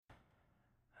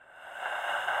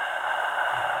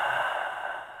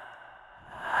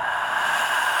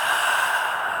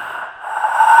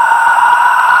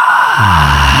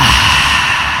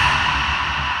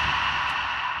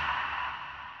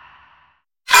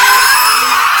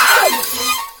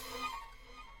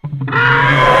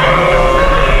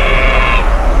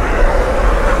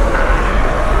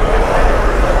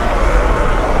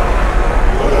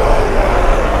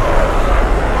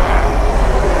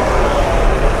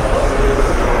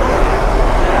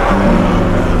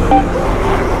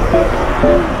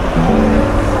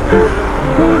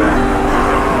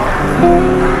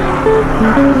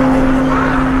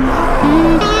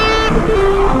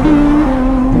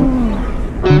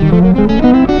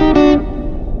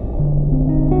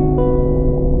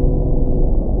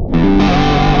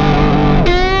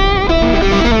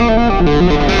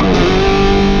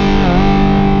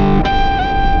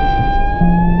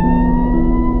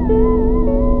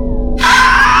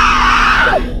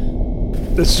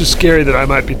It's just scary that I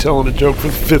might be telling a joke for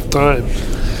the 5th time.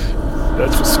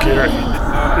 That's what's scary.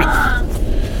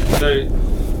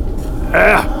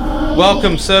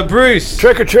 Welcome, Sir Bruce.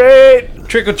 Trick or treat!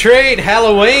 Trick or treat,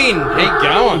 Halloween. How you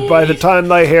going? By the time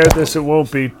they hear this, it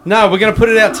won't be. No, we're going to put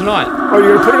it out tonight. Oh,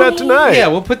 you're going to put it out tonight? Yeah,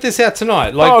 we'll put this out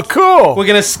tonight. Oh, cool. We're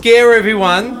going to scare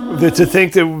everyone. To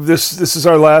think that this is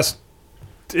our last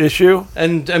issue?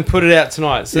 And put it out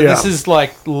tonight. So this is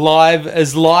like live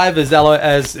as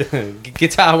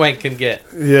GuitarWank can get.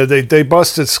 Yeah, they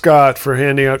busted Scott for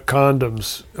handing out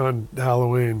condoms on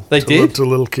Halloween. They did? To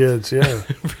little kids, yeah.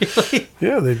 Really?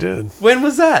 Yeah, they did. When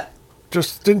was that?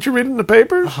 Didn't you read it in the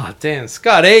papers? Oh, damn.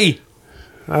 Scotty.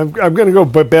 I'm going to go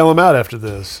bail him out after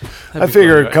this. I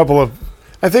figure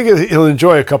I think he'll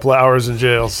enjoy a couple of hours in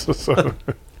jail. So.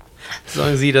 As long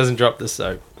as he doesn't drop the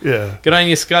soap. Yeah. Good on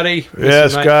you, Scotty. Yeah,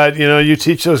 Scott. You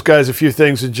teach those guys a few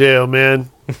things in jail, man.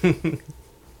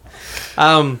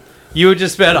 You were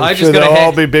just about. They'll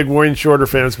all be big Wayne Shorter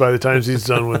fans by the time he's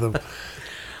done with them.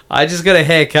 I just got a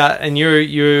haircut, and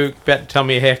you're about to tell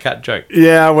me a haircut joke.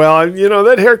 Yeah, well,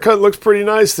 that haircut looks pretty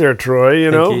nice there, Troy.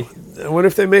 Thank you. What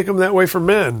if they make them that way for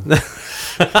men?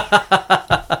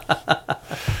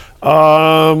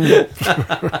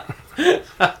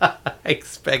 I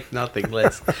expect nothing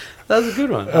less. That was a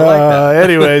good one. I like that.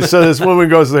 Anyway, so this woman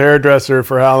goes to the hairdresser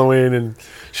for Halloween, and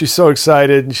she's so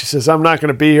excited, and she says, "I'm not going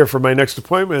to be here for my next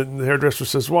appointment." And the hairdresser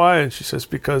says, "Why?" And she says,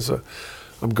 "Because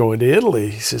I'm going to Italy."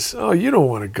 He says, "Oh, you don't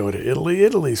want to go to Italy.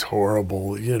 Italy's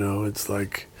horrible. It's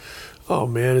like, oh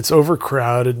man, it's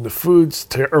overcrowded and the food's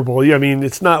terrible. I mean,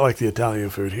 it's not like the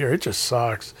Italian food here. It just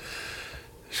sucks."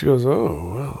 She goes,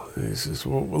 "Oh, well." He says,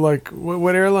 "Well, like,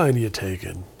 what airline are you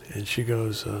taking?" And she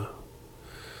goes,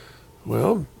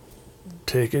 "Well,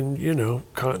 taking,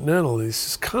 Continental." And he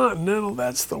says, "Continental,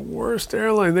 that's the worst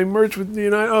airline. They merged with the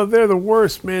United. Oh, they're the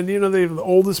worst, man. They have the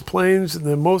oldest planes and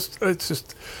the most, it's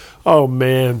just, oh,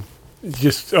 man.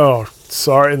 Just, oh,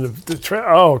 sorry. And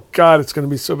oh, God, it's going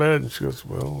to be so bad." And she goes,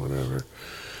 "Well, whatever."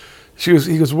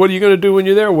 He goes, "What are you going to do when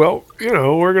you're there?" "Well,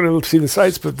 we're going to see the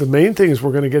sights, but the main thing is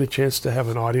we're going to get a chance to have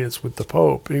an audience with the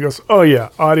Pope." And he goes, "Oh, yeah,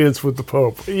 audience with the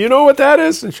Pope. You know what that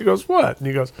is?" And she goes, "What?" And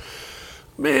he goes,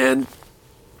 "Man,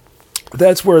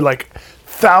 that's where, like,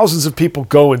 thousands of people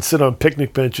go and sit on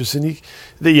picnic benches, and you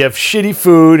have shitty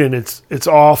food, and it's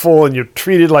awful, and you're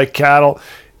treated like cattle,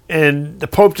 and the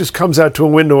Pope just comes out to a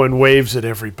window and waves at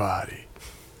everybody."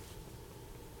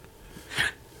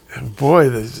 And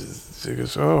boy, he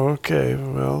goes, "Oh, okay,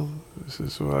 well," this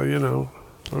is,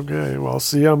 okay, well, I'll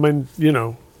see you on my,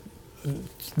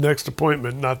 next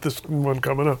appointment, not this one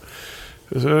coming up.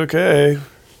 He goes, "Okay."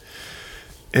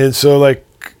 And so, like,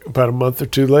 about a month or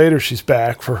two later, she's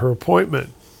back for her appointment.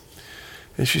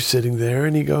 And she's sitting there,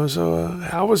 and he goes, "Oh,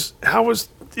 how was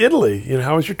Italy?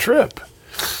 How was your trip?"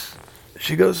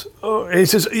 She goes, "Oh," and he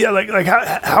says, "Yeah, like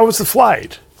how was the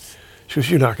flight?" She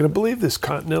goes, "You're not going to believe this.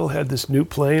 Continental had this new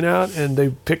plane out, and they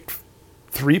picked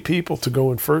 3 people to go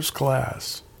in first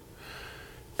class.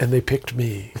 And they picked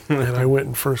me. And I went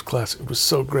in first class. It was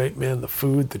so great, man. The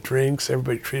food, the drinks,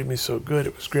 everybody treated me so good.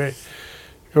 It was great."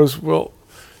 He goes, "Well,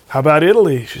 how about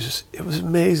Italy?" She says, "It was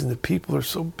amazing. The people are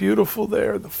so beautiful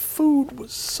there. The food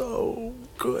was so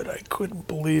good. I couldn't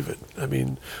believe it. I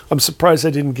mean, I'm surprised I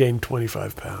didn't gain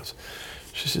 25 pounds.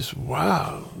 She says,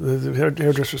 "Wow." The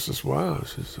hairdresser says, "Wow."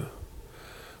 She says,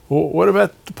 "Well, what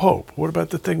about the Pope? What about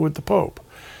the thing with the Pope?"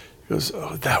 He goes,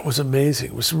 "Oh, that was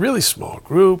amazing. It was a really small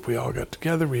group. We all got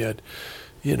together. We had,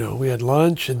 we had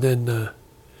lunch, and then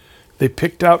they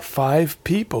picked out 5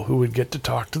 people who would get to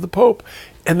talk to the Pope,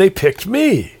 and they picked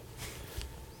me.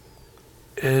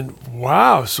 And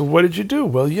wow, so what did you do?"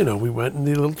 "Well, we went in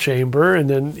the little chamber, and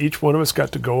then each one of us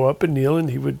got to go up and kneel, and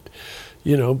he would,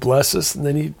 bless us, and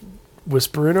then he'd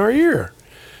whisper in our ear."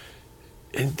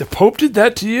 "And the Pope did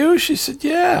that to you?" She said,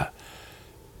 "Yeah."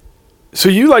 "So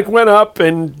you went up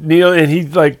and kneeled, and he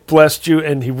blessed you,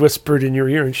 and he whispered in your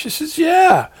ear?" And she says,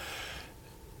 "Yeah."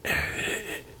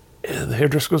 And the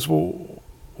hairdresser goes, "Well,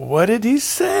 what did he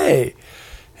say?"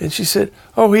 And she said,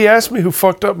 "Oh, he asked me who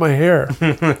fucked up my hair."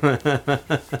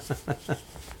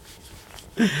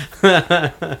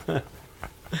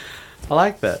 I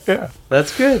like that. Yeah.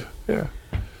 That's good. Yeah.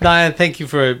 No, thank you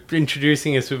for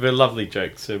introducing us with a lovely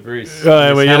joke, Sir Bruce. I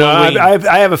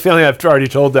have a feeling I've already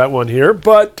told that one here,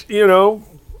 but,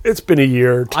 it's been a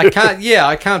year. I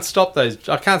can't stop those.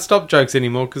 I can't stop jokes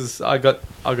anymore because I got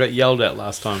yelled at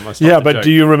last time. Yeah, but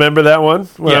do you remember that one?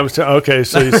 Okay,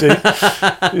 so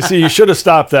you see, you should have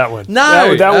stopped that one.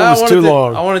 No, that one was too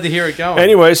long. I wanted to hear it going.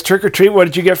 Anyways, trick or treat. What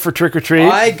did you get for trick or treat?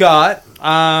 I got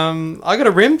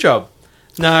a rim job.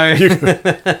 No.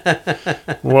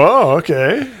 Whoa,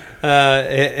 okay.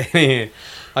 I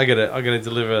gotta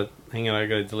deliver. Hang on, I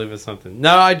gotta deliver something.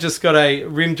 No, I just got a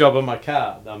rim job on my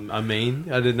car. I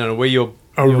didn't know where your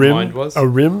mind was. A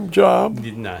rim job?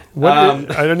 No.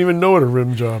 I don't even know what a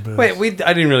rim job is. Wait,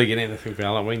 I didn't really get anything for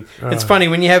Halloween. It's funny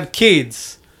when you have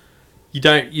kids, you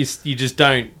just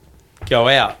don't go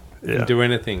out and do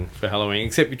anything for Halloween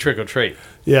except you trick or treat.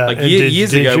 Yeah, like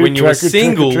years ago when you were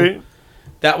single,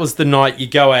 that was the night you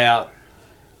go out,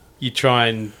 you try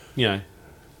and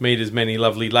meet as many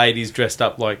lovely ladies dressed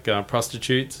up like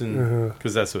prostitutes, and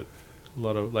because that's what a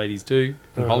lot of ladies do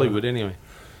in Hollywood anyway.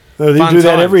 No, they do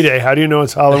that every day. How do you know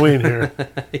it's Halloween here?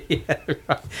 Yeah,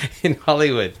 right. In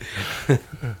Hollywood.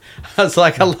 I was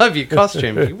like, I love your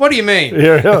costume. What do you mean?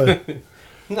 Yeah, really.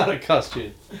 Not a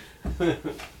costume.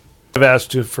 I've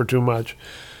asked for too much.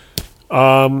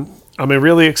 I'm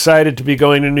really excited to be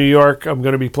going to New York. I'm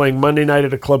going to be playing Monday night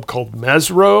at a club called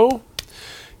Mesro.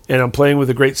 And I'm playing with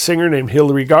a great singer named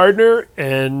Hillary Gardner,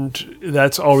 and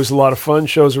that's always a lot of fun.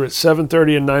 Shows are at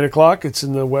 7:30 and 9 o'clock. It's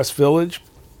in the West Village.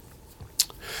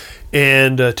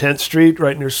 And 10th Street,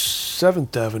 right near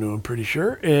 7th Avenue, I'm pretty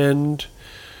sure. And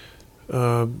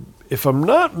if I'm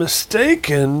not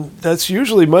mistaken, that's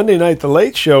usually Monday night, the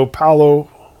late show. Paolo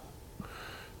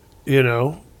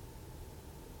Paolo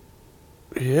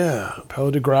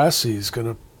DeGrassi is going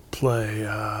to play.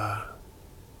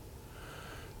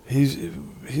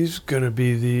 He's going to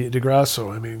be the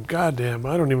DeGrasso. I mean, goddamn,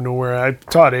 I don't even know where. I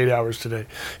taught 8 hours today.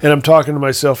 And I'm talking to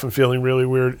myself and feeling really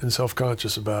weird and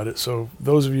self-conscious about it. So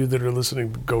those of you that are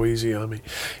listening, go easy on me.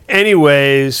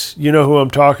 Anyways, you know who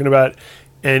I'm talking about.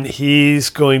 And he's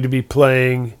going to be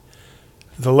playing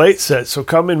the late set. So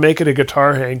come and make it a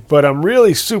guitar hang. But I'm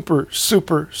really super,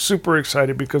 super, super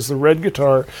excited because the Red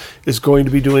Guitar is going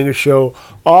to be doing a show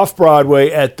off-Broadway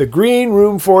at the Green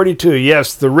Room 42.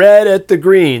 Yes, the Red at the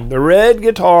Green. The Red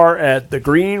Guitar at the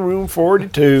Green Room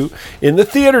 42 in the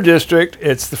Theater District.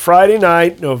 It's the Friday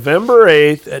night, November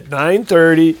 8th at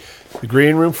 9:30. The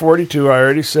Green Room 42, I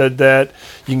already said that.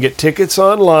 You can get tickets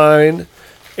online.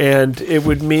 And it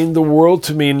would mean the world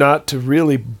to me not to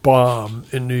really bomb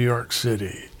in New York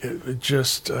City. It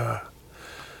just, I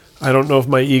don't know if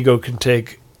my ego can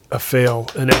take a fail,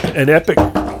 an epic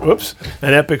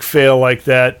fail like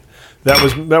that.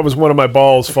 That was one of my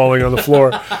balls falling on the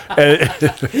floor.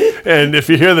 And if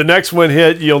you hear the next one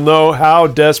hit, you'll know how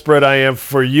desperate I am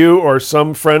for you or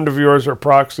some friend of yours or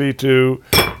proxy to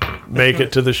make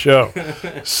it to the show.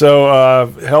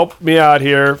 So help me out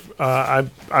here.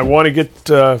 I want to get.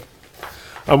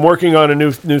 I'm working on a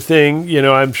new thing.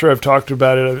 I'm sure I've talked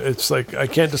about it. It's like I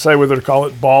can't decide whether to call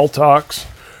it Ball Talks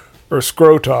or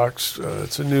Scro Talks.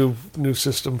 It's a new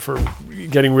system for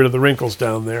getting rid of the wrinkles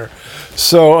down there.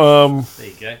 So there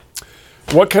you go.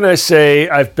 What can I say?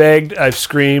 I've begged, I've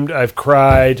screamed, I've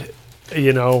cried.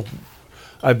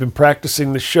 I've been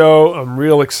practicing the show. I'm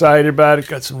real excited about it.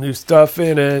 Got some new stuff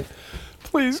in it.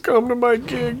 Please come to my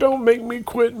gig. Don't make me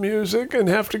quit music and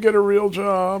have to get a real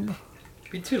job.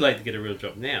 It'd be too late to get a real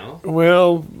job now.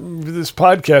 Well, this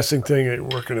podcasting thing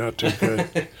ain't working out too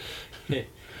good. Yeah,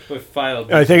 we've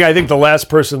failed. I think the last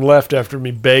person left after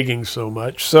me begging so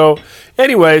much. So,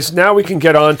 anyways, now we can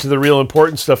get on to the real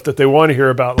important stuff that they want to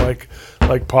hear about, like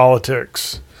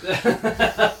politics.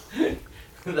 That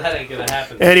ain't gonna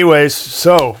happen. Anyways,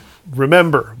 so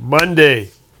remember,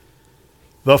 Monday,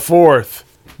 the 4th,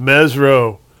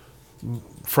 Mesro,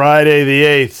 Friday the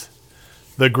 8th,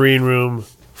 the Green Room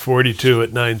 42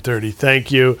 at 9:30.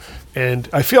 Thank you. And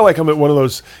I feel like I'm at one of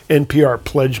those NPR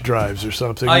pledge drives or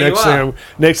something. Oh,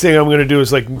 Next thing I'm going to do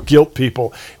is like guilt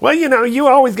people. Well, you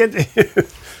always get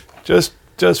just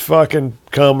fucking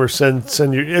come or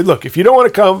send your look. If you don't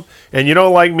want to come and you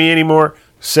don't like me anymore,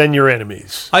 send your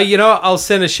enemies. I'll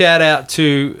send a shout out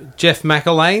to Jeff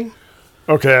McElwain.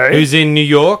 Okay. Who's in New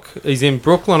York. He's in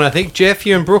Brooklyn, I think. Jeff,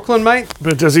 you in Brooklyn, mate?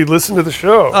 But does he listen to the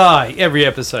show? Every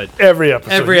episode. Every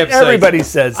episode. Everybody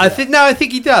says that. I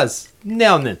think he does.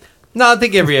 Now and then. No, I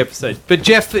think every episode. But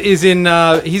Jeff is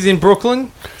he's in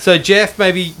Brooklyn. So, Jeff,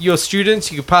 maybe your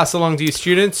students, you could pass along to your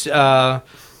students.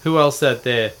 Who else out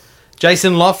there?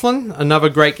 Jason Laughlin, another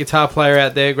great guitar player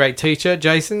out there, great teacher.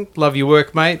 Jason, love your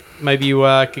work, mate. Maybe you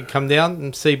could come down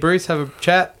and see Bruce, have a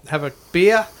chat, have a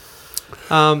beer.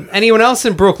 Anyone else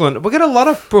in Brooklyn? We got a lot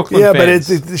of Brooklyn fans.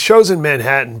 But the show's in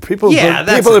Manhattan. People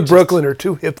in Brooklyn are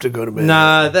too hip to go to Manhattan.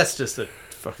 Nah, that's just a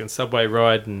fucking subway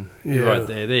ride and you're right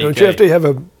there. Don't you have to have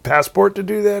a passport to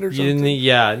do that or something?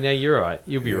 No, you're right.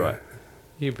 You'll be right.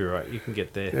 You'll be right. You can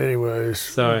get there. Anyways,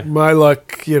 so my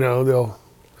luck, they'll...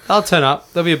 I'll turn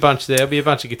up. There'll be a bunch there. There'll be a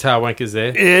bunch of guitar wankers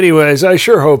there. Anyways, I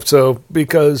sure hope so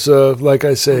because, like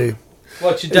I say...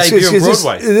 What's your debut on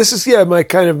Broadway? This is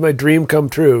my dream come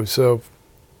true. So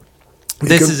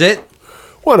This is it?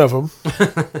 One of them.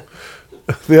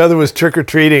 The other was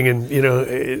trick-or-treating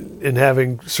and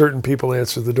having certain people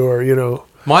answer the door,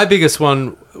 My biggest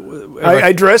one...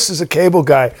 I dressed as a cable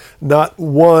guy. Not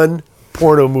one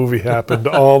porno movie happened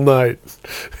all night.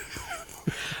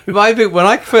 When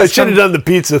I first... I should have done the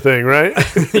pizza thing, right?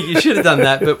 You should have done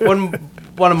that. But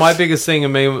one of my biggest thing,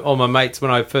 and me and all my mates,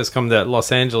 when I first come to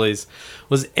Los Angeles,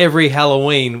 was every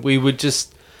Halloween we would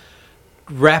just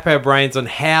wrap our brains on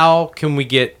how can we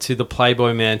get to the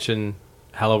Playboy Mansion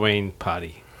Halloween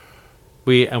party.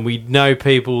 We'd know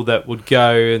people that would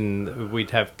go, and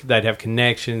they'd have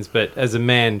connections. But as a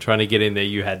man trying to get in there,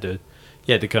 you had to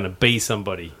kind of be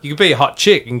somebody. You could be a hot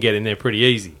chick and get in there pretty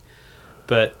easy,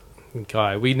 but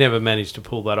guy, we never managed to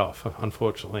pull that off,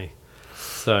 unfortunately.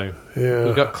 So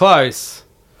we got close.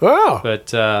 Wow.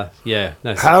 But no.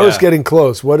 How is getting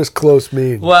close? What does close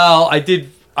mean? Well,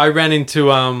 I ran into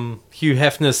Hugh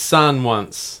Hefner's son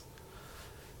once.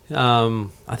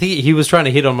 I think he was trying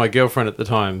to hit on my girlfriend at the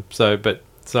time. So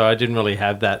I didn't really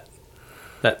have that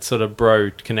sort of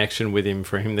bro connection with him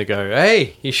for him to go,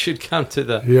 hey, you should come to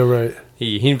the... Yeah, right.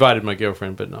 He invited my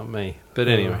girlfriend, but not me. But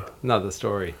anyway, another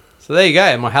story. So there you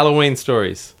go, my Halloween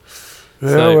stories. Yeah,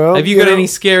 So, well, have you got any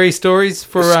scary stories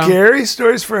for... Scary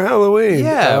stories for Halloween?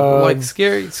 Yeah, like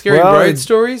scary road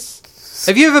stories?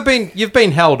 Have you ever been... You've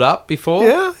been held up before?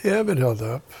 Yeah, I've been held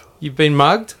up. You've been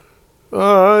mugged?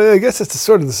 I guess it's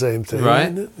sort of the same thing,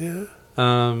 Right. isn't it?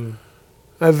 Yeah.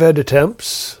 I've had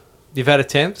attempts. You've had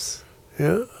attempts?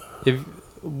 Yeah.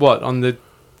 What, on the...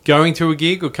 Going to a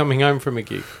gig or coming home from a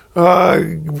gig?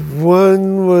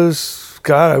 One was...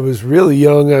 God, I was really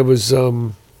young. I was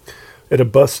at a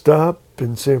bus stop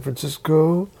in San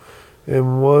Francisco,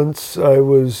 and once I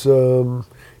was in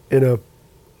a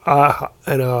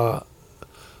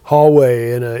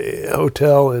hallway in a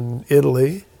hotel in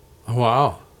Italy. Oh,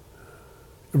 wow.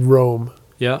 Rome.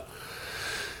 Yeah.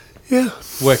 Yeah.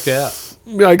 Worked out.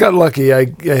 I got lucky. I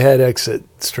had exit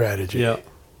strategy. Yeah.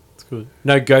 It's good.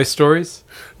 No ghost stories?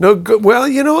 No. Well,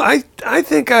 I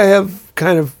think I have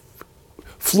kind of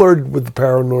flirted with the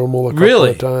paranormal a couple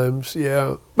of times.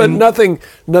 Yeah. But nothing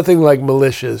like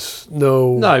malicious.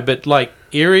 No. No, but like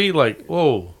eerie, like,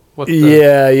 whoa. What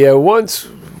the? Yeah. Once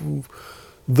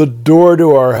the door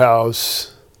to our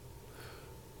house,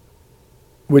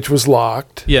 which was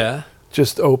locked,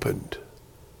 just opened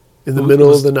in the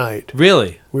middle of the night.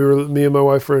 Really? Me and my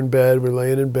wife were in bed. We're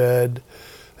laying in bed.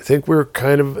 I think we were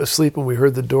kind of asleep when we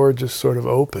heard the door just sort of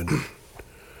open.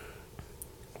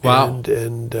 Wow.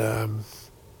 And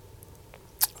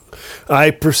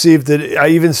I perceived that. I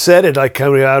even said it, like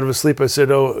coming out of a sleep. I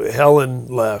said, "Oh, Helen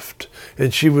left,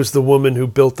 and she was the woman who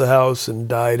built the house and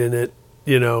died in it,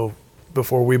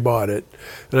 before we bought it."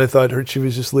 And I thought she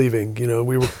was just leaving.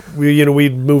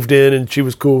 We'd moved in, and she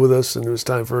was cool with us, and it was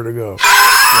time for her to go.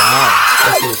 Wow,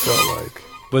 that's what it felt like.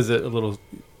 Was it a little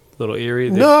eerie?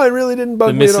 No, it really didn't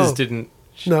bug me at all. The missus didn't.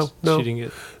 No. She didn't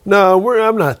get. No,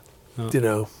 I'm not.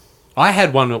 I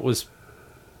had one that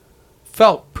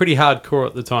felt pretty hardcore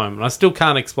at the time, and I still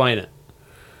can't explain it.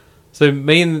 So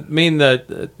me and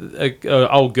the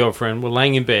old girlfriend were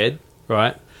laying in bed,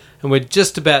 right, and we're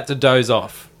just about to doze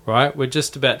off, right. We're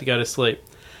just about to go to sleep,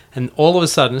 and all of a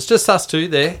sudden, it's just us two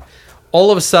there.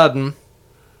 All of a sudden,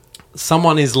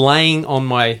 someone is laying on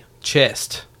my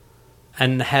chest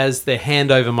and has their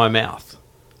hand over my mouth.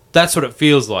 That's what it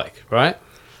feels like, right?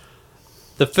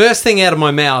 The first thing out of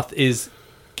my mouth is,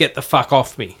 "Get the fuck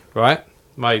off me," right?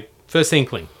 My first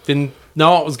inkling. Didn't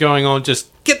know what was going on,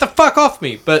 just, "Get the fuck off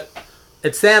me." But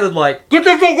it sounded like, "Get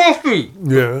the fuck off me."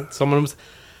 Yeah. Someone was...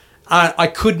 I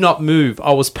could not move.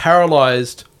 I was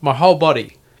paralyzed, my whole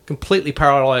body, completely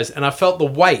paralyzed, and I felt the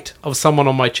weight of someone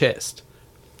on my chest.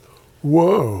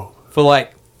 Whoa. For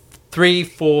like 3,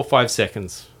 4, 5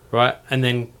 seconds, right? And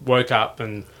then woke up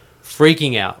and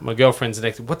freaking out. My girlfriend's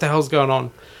next to me, "What the hell's going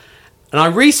on?" And I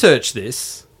researched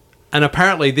this, and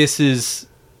apparently this has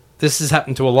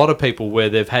happened to a lot of people where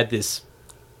they've had this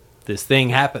thing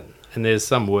happen, and there's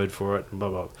some word for it, and blah,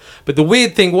 blah. But the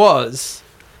weird thing was,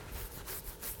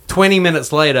 20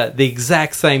 minutes later, the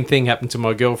exact same thing happened to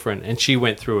my girlfriend, and she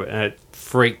went through it, and it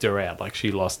freaked her out, like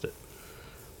she lost it.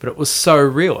 But it was so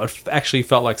real. It actually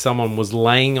felt like someone was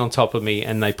laying on top of me,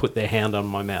 and they put their hand on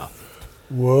my mouth.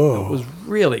 Whoa. It was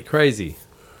really crazy.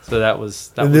 So that was...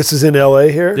 This is in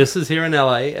L.A. here? This is here in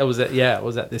L.A. It was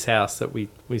at this house that we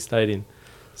stayed in.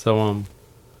 So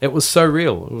it was so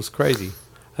real. It was crazy.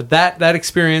 That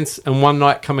experience, and one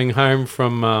night coming home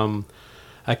from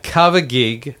a cover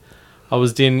gig I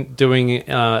was doing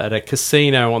at a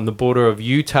casino on the border of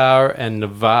Utah and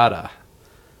Nevada.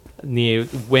 near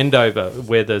Wendover,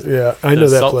 where I know the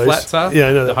that salt place. flats are. Yeah,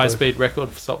 I know the that place. high-speed record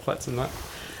for salt flats and that.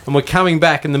 And we're coming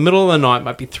back in the middle of the night,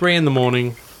 might be 3 a.m.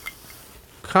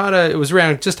 It was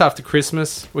around just after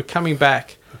Christmas. We're coming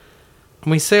back,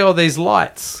 and we see all these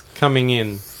lights coming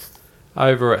in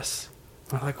over us.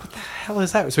 We're like, what the hell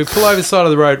is that? So we pull over the side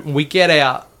of the road, and we get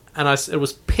out, and it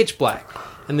was pitch black,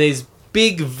 and these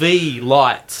big V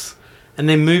lights, and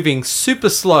they're moving super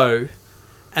slow.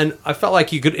 And I felt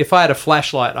like if I had a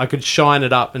flashlight, I could shine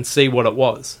it up and see what it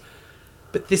was.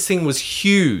 But this thing was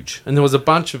huge, and there was a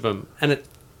bunch of them, and it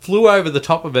flew over the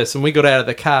top of us, and we got out of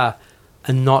the car,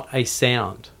 and not a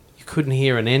sound. You couldn't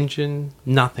hear an engine,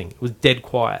 nothing. It was dead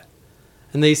quiet.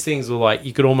 And these things were like,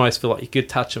 you could almost feel like you could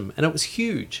touch them, and it was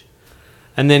huge.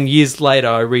 And then years later,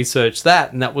 I researched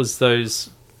that, and that was those,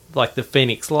 like the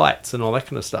Phoenix lights and all that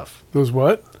kind of stuff. Those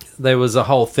what? There was a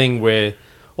whole thing where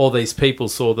all these people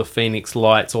saw the Phoenix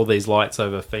lights, all these lights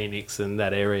over Phoenix and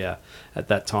that area at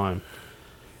that time.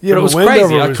 Yeah, but it was Wendover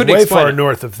crazy. I was couldn't way explain far it.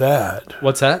 north of that.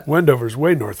 What's that? Wendover's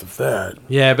way north of that.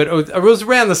 Yeah, but it was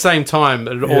around the same time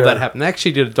that all Yeah. that happened. They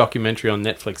actually did a documentary on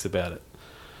Netflix about it.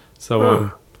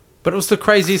 So, but it was the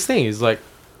craziest thing. It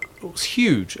was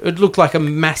huge. It looked like a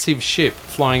massive ship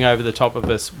flying over the top of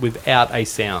us without a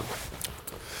sound.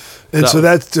 And so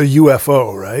that's a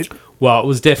UFO, right? Well, it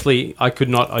was definitely, I could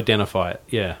not identify it.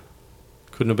 Yeah.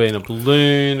 Couldn't have been a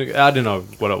balloon. I don't know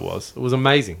what it was. It was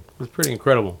amazing. It was pretty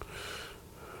incredible.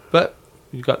 But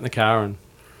you got in the car and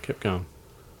kept going.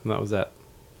 And that was that.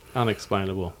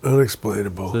 Unexplainable.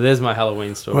 Unexplainable. So there's my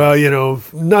Halloween story. Well,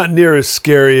 not near as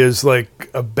scary as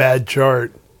like a bad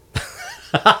chart.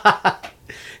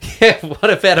 Yeah, what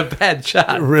about a bad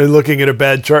chart? Really looking at a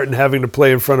bad chart and having to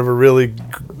play in front of a really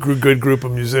good group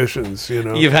of musicians,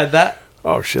 You've had that?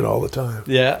 Oh, shit, all the time.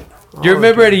 Yeah. Do you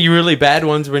remember any really bad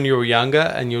ones when you were younger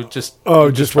and you're just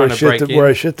just where trying to break in? where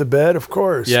I shit the bed, of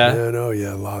course. Yeah.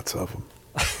 Lots of them.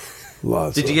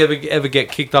 Lots. Did you ever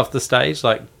get kicked off the stage?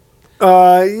 Like,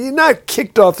 you're not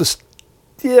kicked off the.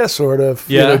 Yeah, sort of.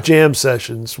 Yeah. Jam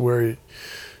sessions where,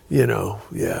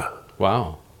 yeah.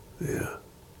 wow. Yeah.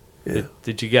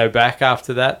 Did you go back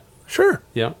after that? Sure.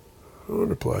 Yeah. I want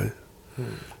to play.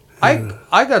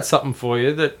 I got something for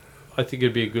you that I think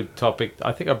it'd be a good topic.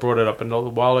 I think I brought it up a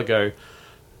little while ago.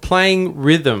 Playing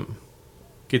rhythm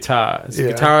guitar as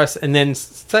a guitarist, and then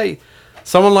say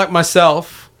someone like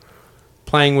myself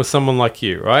playing with someone like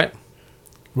you, right?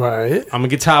 Right. I'm a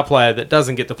guitar player that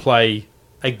doesn't get to play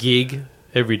a gig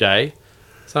every day,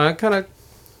 so I'm kind of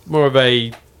more of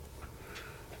a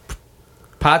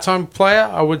part-time player,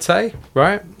 I would say,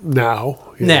 right?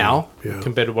 Now,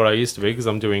 compared to what I used to be, because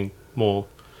I'm doing more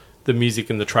the music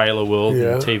and the trailer world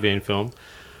and TV and film.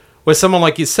 Where someone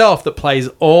like yourself that plays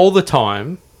all the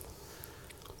time,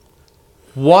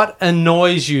 what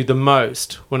annoys you the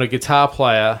most when a guitar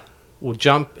player will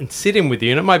jump and sit in with you,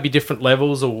 and it might be different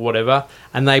levels or whatever,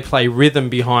 and they play rhythm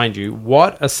behind you?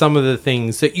 What are some of the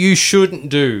things that you shouldn't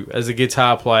do as a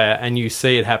guitar player and you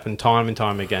see it happen time and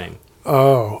time again?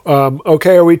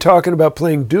 Okay. Are we talking about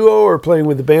playing duo or playing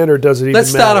with the band, or does it even matter?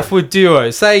 Let's start off with duo.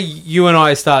 Say you and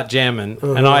I start jamming,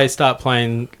 and I start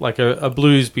playing like a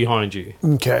blues behind you.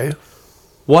 Okay.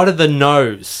 What are the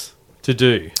no's to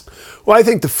do? Well, I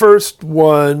think the first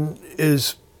one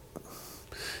is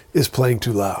playing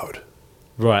too loud.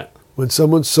 Right. When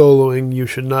someone's soloing, you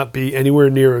should not be anywhere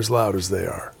near as loud as they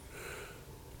are.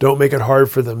 Don't make it hard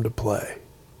for them to play.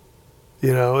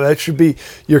 That should be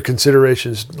your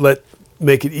considerations.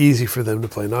 Make it easy for them to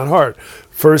play, not hard.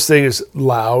 First thing is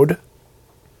loud,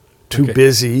 too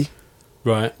busy.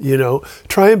 Right.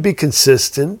 Try and be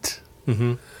consistent.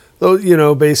 Mm-hmm.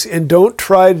 Though, basically, and don't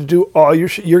try to do all your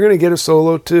shit. You're going to get a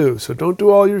solo too, so don't do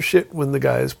all your shit when the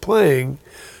guy is playing.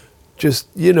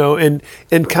 Just, and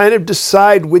kind of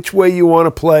decide which way you want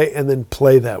to play and then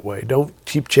play that way. Don't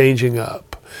keep changing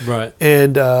up. Right.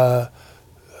 And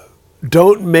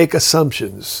don't make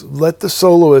assumptions. Let the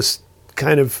soloist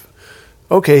kind of,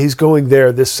 okay, he's going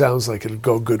there. This sounds like it'll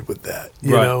go good with that,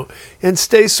 you know, and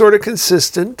stay sort of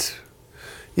consistent.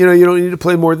 You don't need to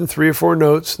play more than 3 or 4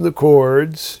 notes in the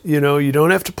chords. You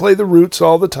don't have to play the roots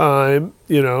all the time,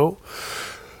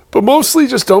 but mostly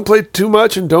just don't play too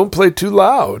much and don't play too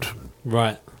loud.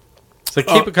 Right. So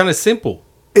keep it kind of simple.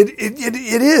 It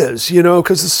is,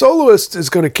 because the soloist is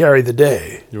going to carry the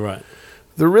day. Right.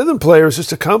 The rhythm player is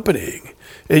just accompanying,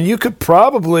 and you could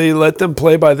probably let them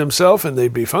play by themselves and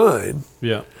they'd be fine.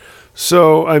 Yeah.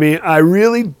 So, I mean, I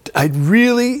really,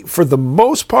 for the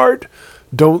most part,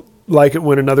 don't like it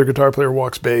when another guitar player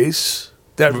walks bass.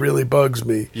 That really bugs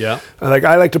me. Yeah. Like,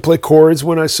 I like to play chords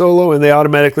when I solo, and they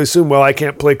automatically assume, well, I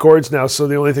can't play chords now, so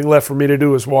the only thing left for me to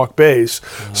do is walk bass.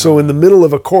 So in the middle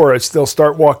of a chorus, they'll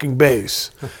start walking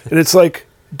bass. And it's like,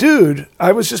 dude,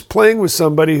 I was just playing with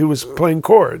somebody who was playing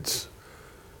chords.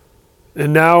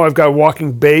 And now I've got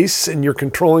walking bass, and you're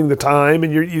controlling the time,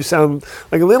 and you sound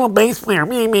like a little bass player.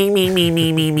 Me, me, me, me,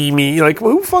 me, me, me, me. You're like,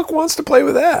 well, who the fuck wants to play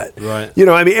with that? Right. You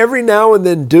know, I mean, every now and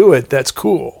then do it. That's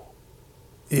cool.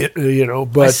 You know,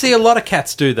 but I see a lot of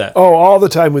cats do that. Oh, all the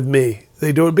time with me.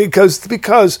 They do it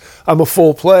because I'm a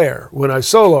full player when I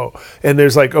solo. And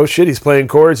there's like, oh shit, he's playing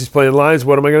chords, he's playing lines.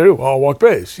 What am I going to do? I'll walk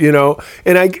bass, you know.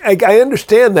 And I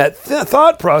understand that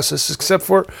thought process, except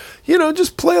for, you know,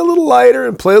 just play a little lighter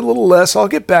and play a little less. I'll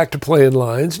get back to playing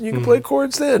lines, and you can play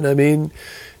chords then. I mean,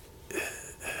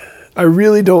 I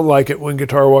really don't like it when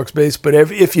guitar walks bass, but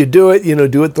if you do it, you know,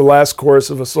 do it the last chorus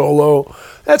of a solo,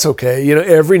 that's okay. You know,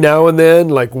 every now and then,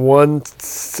 like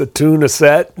a tune a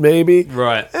set, maybe.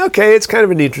 Right. Okay, it's kind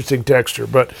of an interesting texture,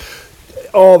 but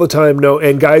all the time, no.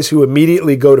 And guys who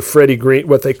immediately go to Freddie Green,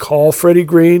 what they call Freddie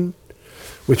Green,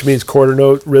 which means quarter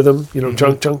note rhythm, you know,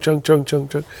 chunk, chunk, chunk, chunk,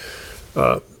 chunk, chunk.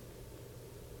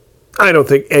 I don't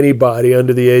think anybody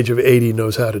under the age of 80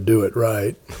 knows how to do it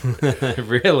right.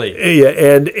 Really? Yeah,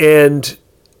 and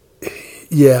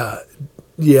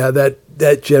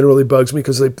that generally bugs me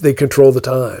because they control the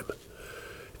time.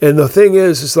 And the thing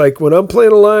is like when I'm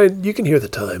playing a line, you can hear the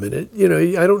time in it. You know,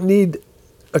 I don't need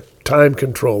a time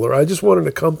controller. I just want an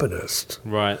accompanist.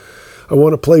 Right. I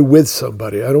want to play with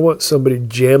somebody. I don't want somebody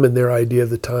jamming their idea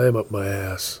of the time up my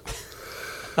ass.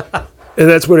 And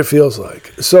that's what it feels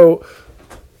like. So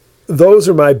those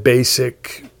are my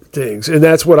basic things, and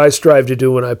that's what I strive to do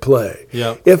when I play.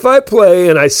 Yeah. If I play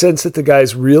and I sense that the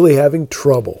guy's really having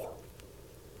trouble,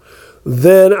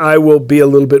 then I will be a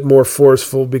little bit more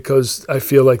forceful because I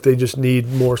feel like they just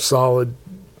need more solid,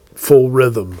 full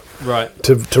rhythm, right,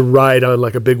 to ride on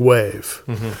like a big wave.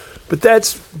 Mm-hmm. But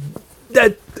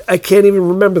that I can't even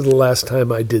remember the last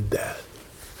time I did that.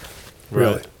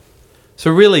 Really. Right.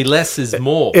 So really, less is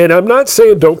more. And I'm not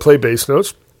saying don't play bass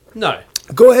notes. No.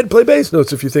 Go ahead and play bass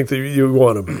notes if you think that you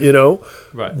want them, you know?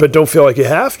 Right. But don't feel like you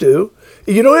have to.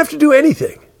 You don't have to do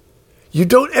anything. You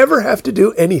don't ever have to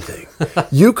do anything.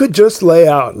 You could just lay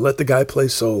out and let the guy play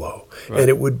solo, and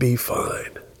it would be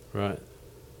fine. Right.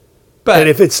 And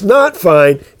if it's not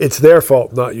fine, it's their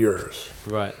fault, not yours.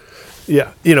 Right.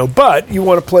 Yeah, you know, but you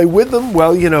want to play with them,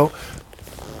 well, you know.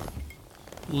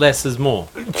 Less is more.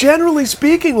 Generally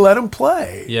speaking, let them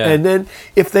play. Yeah. And then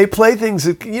if they play things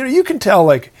that, you know, you can tell,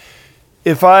 like,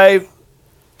 if I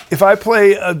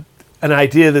play an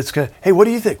idea that's kind of, hey, what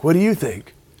do you think? What do you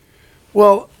think?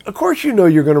 Well, of course you know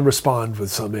you're going to respond with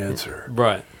some answer.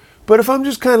 Right. But if I'm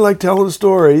just kind of like telling a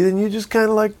story, then you just kind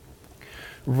of like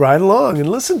ride along and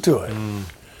listen to it. Mm.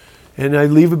 And I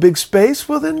leave a big space,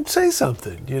 well, then say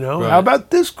something, you know. Right. How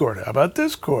about this chord? How about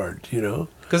this chord, you know?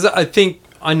 Because I think,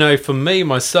 I know for me,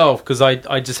 myself, because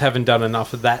I just haven't done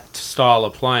enough of that style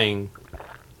of playing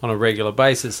on a regular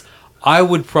basis, I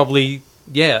would probably...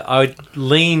 Yeah, I'd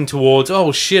lean towards,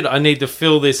 oh shit, I need to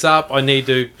fill this up. I need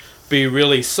to be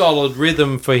really solid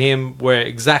rhythm for him, where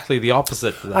exactly the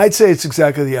opposite of that. I'd say it's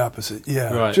exactly the opposite,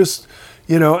 yeah. Right. Just,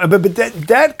 you know, but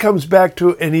that comes back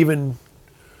to an even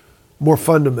more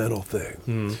fundamental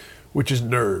thing, which is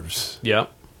nerves. Yeah.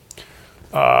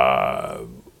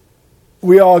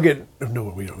 We all get, no,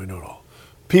 we don't at all.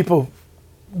 People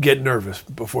get nervous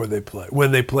before they play.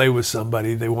 When they play with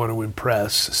somebody they want to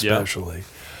impress, especially. Yeah.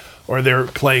 Or they're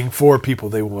playing for people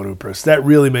they want to impress. That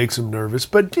really makes them nervous.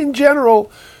 But in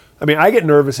general, I mean, I get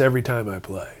nervous every time I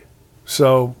play.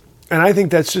 So, and I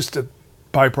think that's just a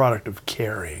byproduct of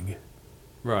caring.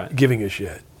 Right. Giving a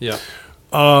shit. Yeah.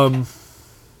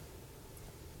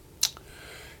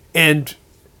 And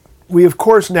we, of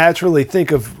course, naturally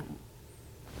think of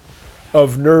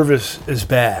nervous as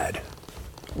bad.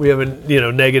 We have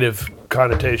a negative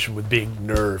connotation with being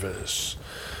nervous.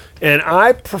 And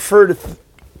I prefer to...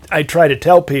 I try to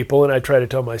tell people, and I try to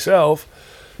tell myself,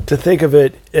 to think of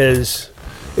it as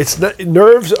it's not.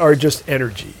 Nerves are just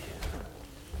energy.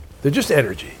 They're just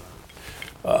energy,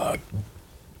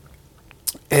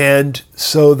 and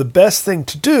so the best thing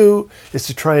to do is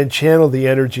to try and channel the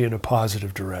energy in a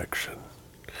positive direction.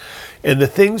 And the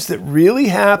things that really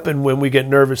happen when we get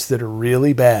nervous that are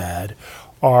really bad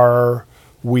are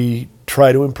we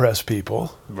try to impress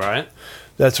people. Right.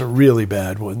 That's a really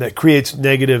bad one. That creates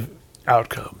negative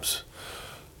outcomes.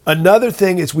 Another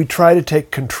thing is we try to take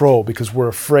control because we're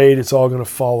afraid it's all going to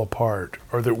fall apart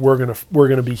or that we're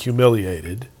going to be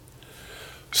humiliated.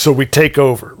 So we take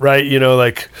over, right?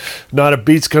 Like not a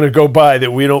beat's going to go by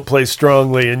that we don't play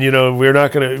strongly, and we're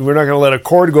not going to let a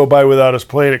chord go by without us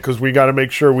playing it, because we got to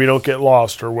make sure we don't get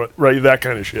lost or what, right? That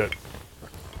kind of shit.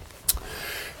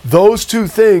 Those two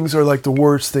things are like the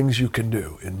worst things you can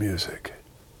do in music.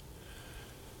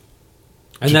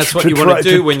 And that's what you want to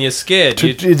do when you're scared.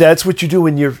 That's what you do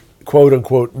when you're quote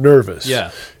unquote nervous.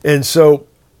 Yeah. And so,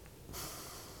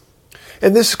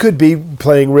 and this could be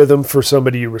playing rhythm for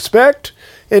somebody you respect,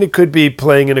 and it could be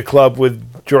playing in a club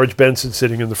with George Benson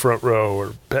sitting in the front row,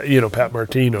 or Pat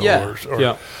Martino,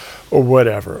 or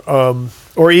whatever,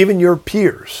 or even your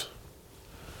peers,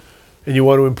 and you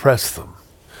want to impress them.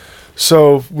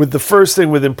 So with the first thing,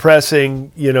 with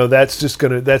impressing, that's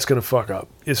gonna fuck up.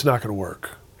 It's not gonna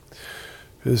work.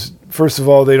 Because first of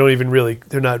all, they don't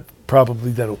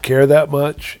care that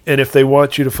much, and if they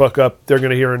want you to fuck up, they're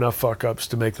going to hear enough fuck ups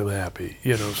to make them happy.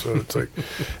 So it's like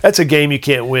that's a game you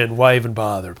can't win. Why even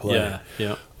bother playing?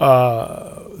 Yeah.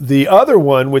 The other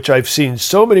one, which I've seen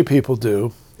so many people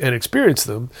do and experience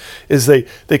them, is they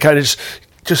kind of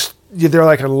just they're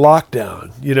like on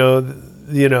lockdown.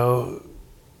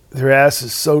 Their ass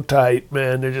is so tight,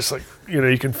 man. They're just like,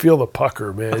 you can feel the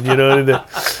pucker, man. You know what I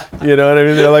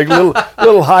mean? They're like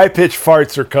little high pitched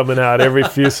farts are coming out every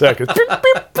few seconds.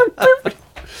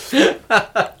 You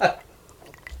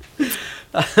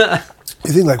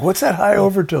think like, what's that high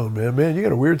overtone, man? Man, you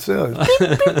got a weird sound.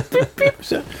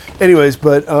 Anyways,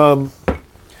 but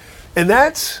and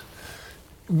that's.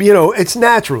 It's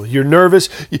natural. You're nervous.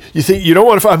 You think you don't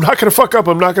want to. I'm not going to fuck up.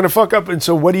 I'm not going to fuck up. And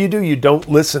so, what do? You don't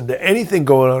listen to anything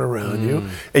going on around you,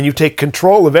 and you take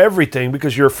control of everything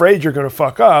because you're afraid you're going to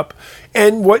fuck up.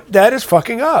 And that is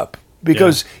fucking up.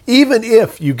 Because even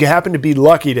if you happen to be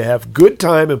lucky to have good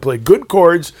time and play good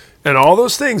chords and all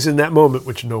those things in that moment,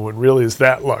 which no one really is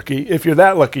that lucky. If you're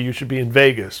that lucky, you should be in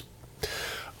Vegas.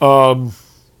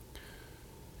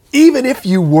 Even if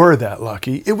you were that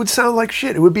lucky, it would sound like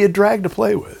shit. It would be a drag to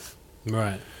play with.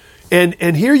 Right.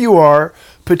 And here you are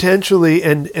potentially,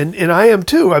 and I am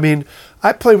too. I mean,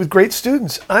 I play with great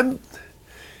students.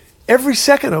 Every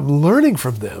second I'm learning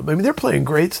from them. I mean, they're playing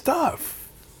great stuff.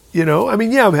 I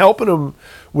mean, I'm helping them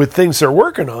with things they're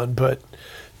working on, but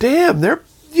damn, they're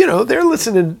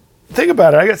listening. Think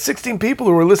about it. I got 16 people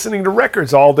who are listening to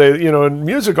records all day, and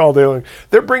music all day long.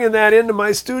 They're bringing that into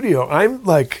my studio. I'm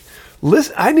like,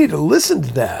 listen, I need to listen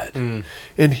to that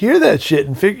and hear that shit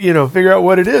and figure out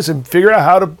what it is and figure out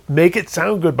how to make it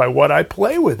sound good by what I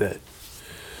play with it.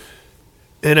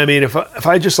 And I mean, if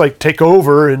I just like take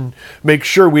over and make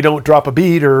sure we don't drop a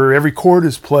beat or every chord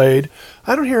is played,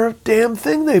 I don't hear a damn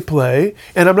thing they play,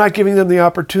 and I'm not giving them the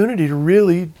opportunity to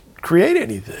really create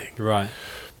anything. Right.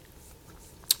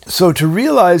 So to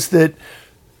realize that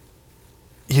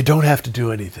you don't have to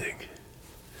do anything,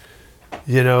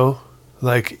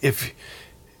 like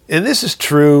and this is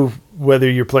true whether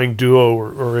you're playing duo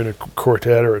or in a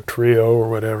quartet or a trio or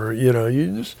whatever, you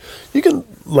can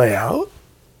lay out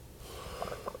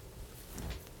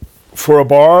for a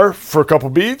bar, for a couple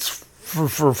beats,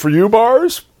 for you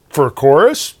bars, for a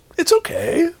chorus. It's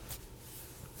okay.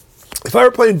 If I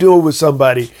were playing duo with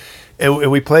somebody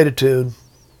and we played a tune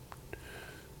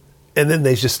and then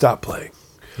they just stopped playing,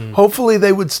 hopefully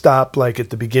they would stop like at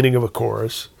the beginning of a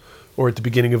chorus or at the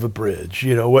beginning of a bridge,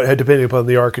 depending upon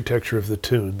the architecture of the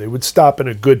tune. They would stop in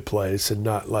a good place and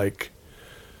not like,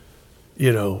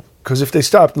 because if they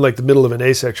stopped in like the middle of an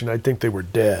A section, I'd think they were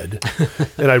dead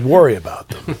and I'd worry about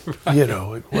them. Right.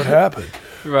 Like, what happened?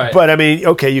 Right. But I mean,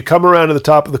 okay, you come around to the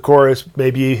top of the chorus,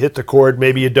 maybe you hit the chord,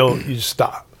 maybe you don't, you just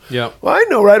stop. Yeah. Well, I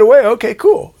know right away, okay,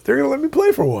 cool. They're going to let me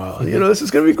play for a while. This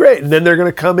is going to be great. And then they're going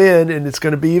to come in and it's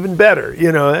going to be even better.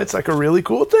 It's like a really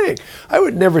cool thing. I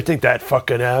would never think that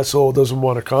fucking asshole doesn't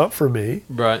want to comp for me.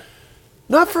 Right.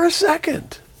 Not for a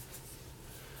second.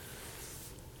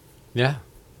 Yeah.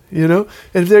 And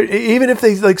even if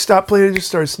they like stop playing and just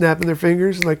start snapping their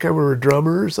fingers like kind of a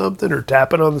drummer or something, or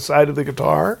tapping on the side of the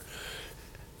guitar,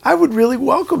 I would really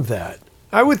welcome that.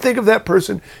 I would think of that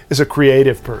person as a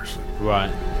creative person.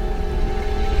 Right.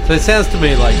 So it sounds to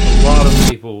me like a lot of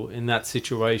people in that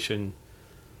situation,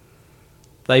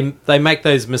 they make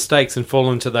those mistakes and fall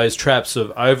into those traps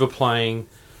of overplaying,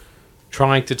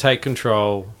 trying to take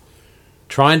control,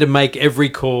 trying to make every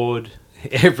chord,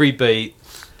 every beat.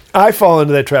 I fall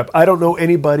into that trap. I don't know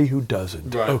anybody who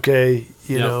doesn't. Right. Okay?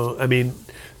 I mean,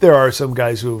 there are some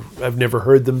guys who I've never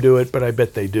heard them do it, but I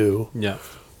bet they do. Yeah.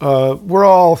 We're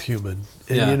all human.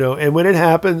 And, Yeah. and when it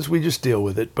happens, we just deal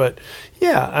with it. But,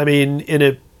 yeah, I mean, in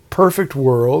a perfect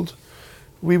world,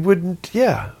 we would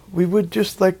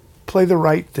just, like, play the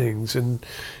right things and,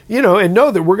 and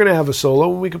know that we're going to have a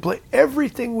solo and we can play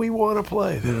everything we want to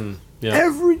play then. Yeah.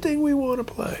 Everything we want to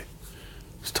play.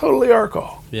 It's totally our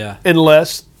call. Yeah.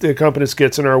 Unless the accompanist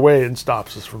gets in our way and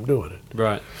stops us from doing it.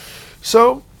 Right.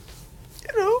 So,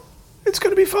 it's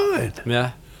going to be fine.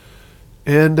 Yeah.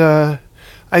 And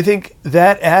I think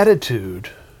that attitude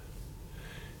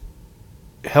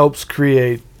helps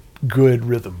create good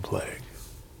rhythm playing.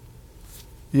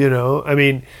 I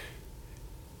mean,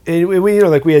 and we,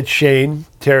 like we had Shane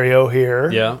Theriot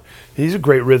here. Yeah. He's a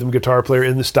great rhythm guitar player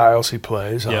in the styles he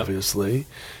plays, obviously.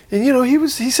 And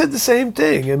he said the same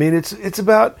thing. I mean, it's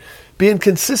about being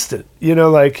consistent.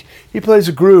 Like he plays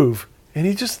a groove and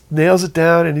he just nails it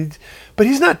down, but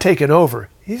he's not taking over.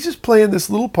 He's just playing this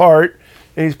little part,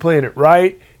 and he's playing it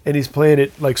right, and he's playing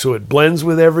it like so it blends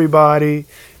with everybody,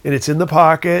 and it's in the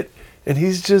pocket, and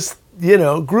he's just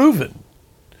grooving.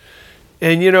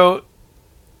 And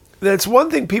that's one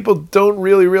thing people don't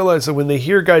really realize, that when they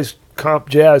hear guys comp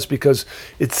jazz, because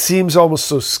it seems almost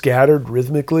so scattered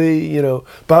rhythmically,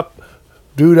 bop,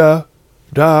 doo da,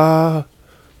 da,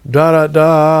 da da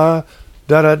da,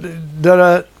 da da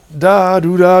da da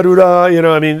doo da doo da.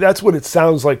 I mean, that's what it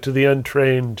sounds like to the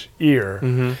untrained ear.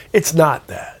 Mm-hmm. It's not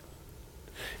that.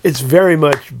 It's very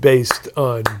much based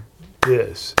on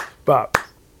this bop,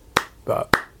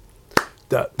 bop,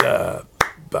 da da,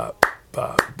 bop,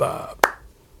 bop, bop.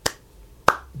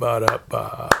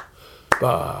 Ba-da-ba,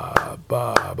 ba-ba-ba,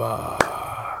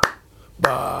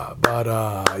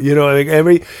 ba-ba-da. I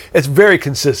think it's very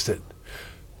consistent.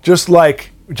 Just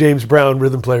like James Brown,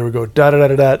 rhythm player, would go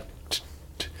da-da-da-da-da,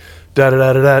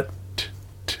 da-da-da-da-da,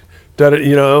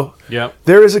 da-da, Yeah.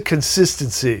 There is a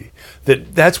consistency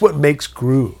that's what makes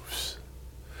grooves.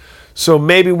 So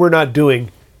maybe we're not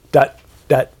doing dot,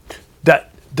 dot,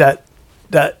 dot, dot,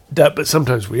 dot, dot, but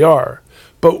sometimes we are.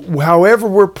 But however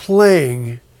we're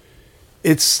playing,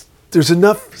 there's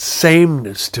enough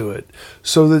sameness to it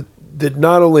so that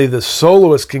not only the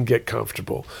soloist can get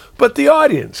comfortable, but the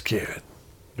audience can.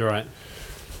 Right.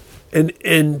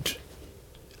 And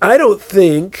I don't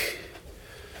think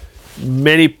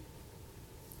many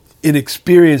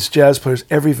inexperienced jazz players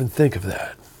ever even think of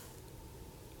that.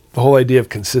 The whole idea of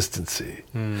consistency.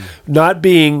 Not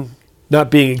being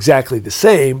exactly the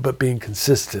same, but being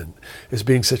consistent as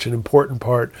being such an important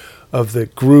part of the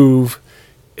groove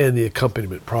and the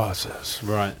accompaniment process.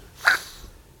 Right.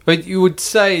 But you would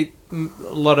say a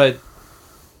lot of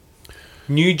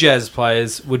new jazz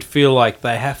players would feel like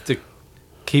they have to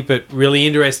keep it really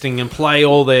interesting and play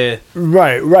all their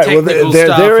right. technical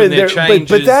stuff and their changes.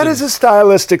 But that is a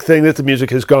stylistic thing that the music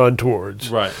has gone towards.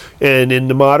 Right. And in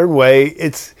the modern way,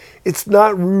 it's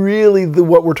not really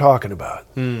what we're talking about.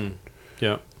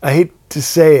 Yeah. I hate to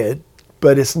say it,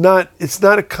 but it's not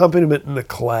accompaniment in the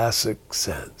classic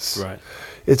sense. Right.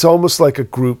 It's almost like a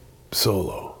group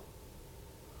solo.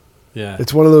 Yeah.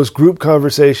 It's one of those group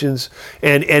conversations,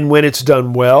 and when it's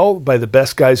done well by the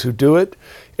best guys who do it,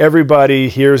 everybody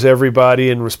hears everybody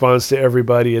and responds to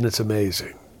everybody, and it's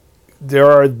amazing.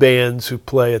 There are bands who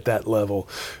play at that level,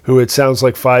 who it sounds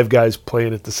like five guys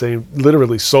playing at the same,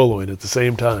 literally soloing at the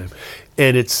same time,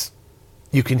 and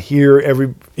you can hear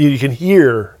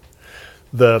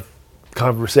the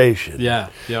conversation. Yeah.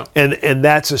 And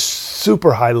that's a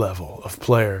super high level of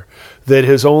player that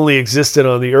has only existed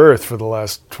on the earth for the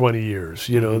last 20 years.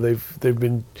 They've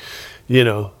been,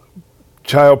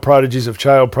 child prodigies of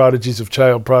child prodigies of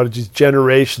child prodigies.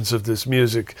 Generations of this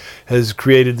music has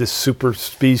created this super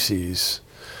species.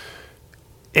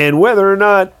 And whether or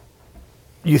not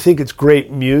you think it's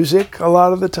great music a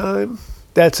lot of the time,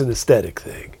 that's an aesthetic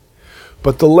thing.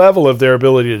 But the level of their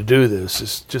ability to do this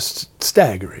is just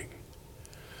staggering.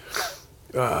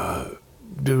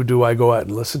 Do I go out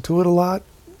and listen to it a lot?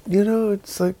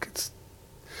 It's like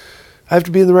I have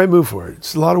to be in the right mood for it.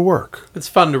 It's a lot of work. It's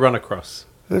fun to run across.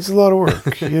 It's a lot of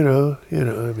work. I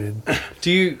mean.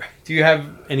 Do you have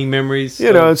any memories?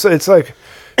 It's like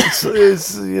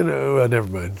never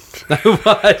mind.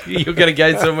 What? You're gonna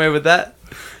go somewhere with that?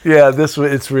 Yeah, this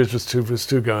was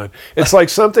too gone. It's like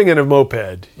something in a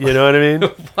moped. You know what I mean?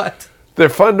 What? They're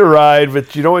fun to ride,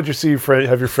 but you don't want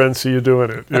have your friends see you doing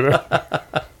it.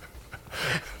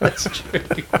 That's true.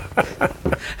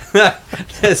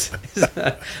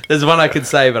 there's one I could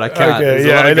say, but I can't. Okay, there's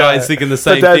a lot of guys thinking the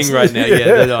same thing right now.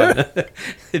 Yeah,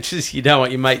 it's just you don't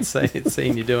want your mates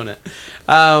seeing you doing it.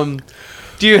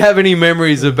 Do you have any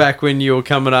memories of back when you were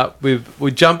coming up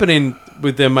with jumping in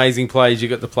with the amazing players you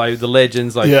got to play with, the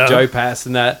legends like Joe Pass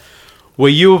and that,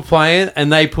 where you were playing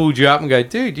and they pulled you up and go,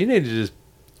 dude, you need to just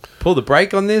pull the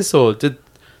brake on this, or did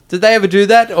they ever do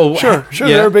that? Or Sure. Yeah.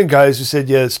 There have been guys who said,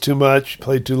 it's too much,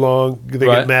 played too long, they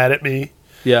get mad at me.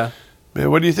 Yeah. Man,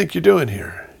 what do you think you're doing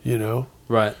here?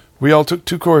 Right. We all took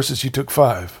 2 courses, you took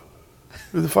 5.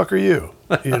 Who the fuck are you?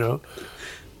 You know?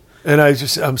 And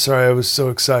I'm sorry, I was so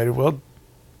excited. Well,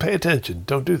 pay attention.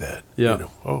 Don't do that. Yeah. You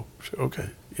know? Oh, okay.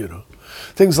 You know,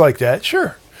 things like that.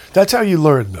 Sure. That's how you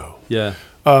learn, though. Yeah.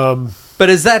 But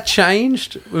has that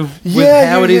changed with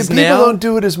how it is people now? People don't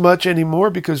do it as much anymore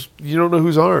because you don't know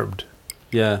who's armed.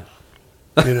 Yeah.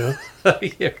 You know?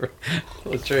 Yeah,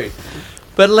 well, true.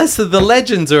 But less of the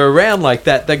legends are around like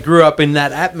that grew up in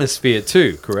that atmosphere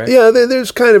too, correct? Yeah,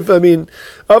 there's kind of, I mean,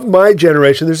 of my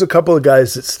generation, there's a couple of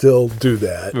guys that still do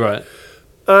that. Right.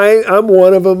 I'm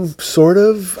one of them, sort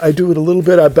of. I do it a little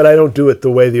bit, but I don't do it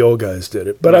the way the old guys did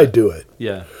it. But right. I do it.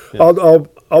 Yeah.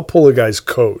 I'll pull a guy's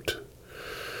coat.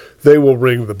 They will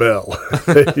ring the bell,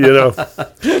 you know.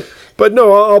 But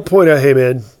no, I'll point out, hey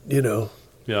man, you know.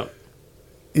 Yeah.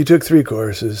 You took 3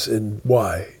 choruses, and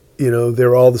why? You know,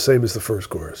 they're all the same as the first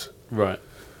chorus. Right.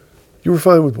 You were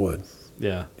fine with one.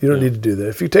 Yeah. You don't need to do that.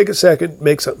 If you take a second,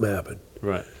 make something happen.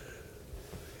 Right.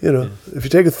 You know, if you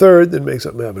take a third, then make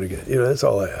something happen again. You know, that's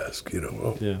all I ask. You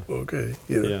know, okay.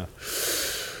 You know. Yeah.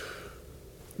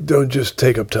 Don't just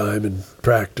take up time and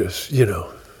practice, you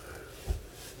know.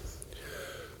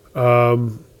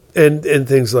 And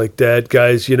things like that.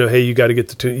 Guys, you know, hey, you got to get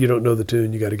the tune. You don't know the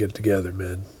tune, you got to get it together,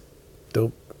 man.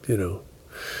 Don't, you know.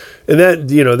 And that,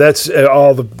 you know, that's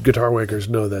all the guitar wankers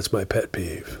know. That's my pet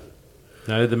peeve.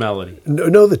 Know the melody.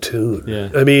 Know the tune. Yeah.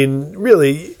 I mean,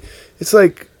 really, it's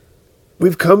like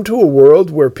we've come to a world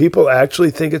where people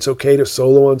actually think it's okay to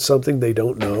solo on something they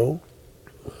don't know.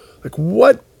 Like,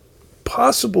 what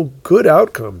possible good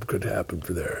outcome could happen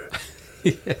for there?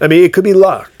 Yeah. I mean, it could be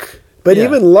luck. But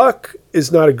even luck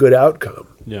is not a good outcome.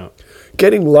 Yeah.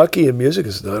 Getting lucky in music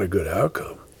is not a good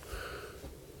outcome.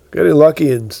 Getting lucky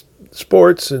in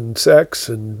sports and sex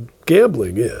and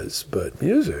gambling is, but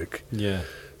music,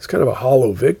 it's kind of a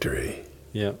hollow victory.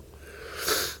 Yeah.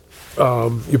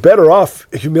 You're better off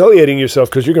humiliating yourself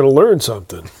because you're going to learn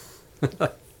something.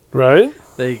 Right?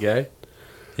 There you go.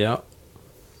 Yeah.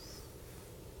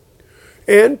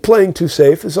 And playing too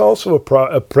safe is also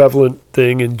a prevalent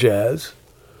thing in jazz.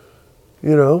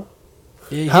 You know?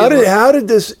 Yeah, how did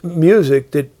this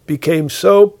music that became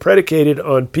so predicated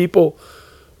on people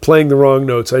playing the wrong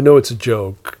notes, I know it's a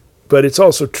joke, but it's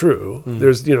also true.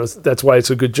 There's, you know, that's why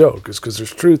it's a good joke, is because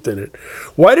there's truth in it.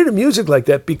 Why did a music like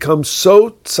that become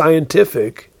so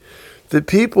scientific that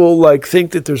people like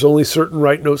think that there's only certain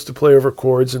right notes to play over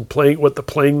chords and playing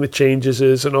the changes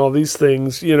is and all these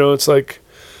things? You know, it's like,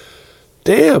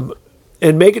 damn.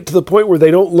 And make it to the point where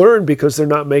they don't learn because they're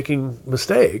not making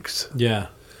mistakes. Yeah.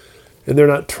 And they're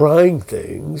not trying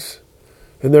things.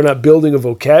 And they're not building a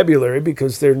vocabulary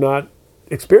because they're not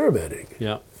experimenting.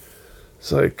 Yeah.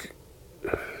 It's like,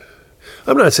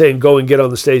 I'm not saying go and get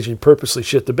on the stage and purposely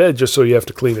shit the bed just so you have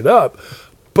to clean it up,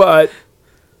 but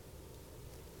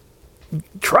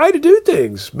try to do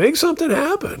things. Make something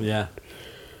happen. Yeah.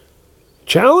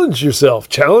 Challenge yourself.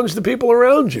 Challenge the people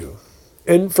around you.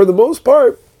 And for the most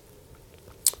part,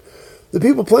 the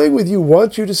people playing with you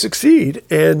want you to succeed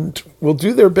and will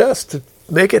do their best to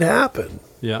make it happen.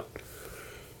 Yeah.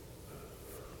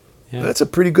 Yeah. That's a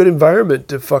pretty good environment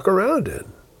to fuck around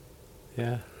in.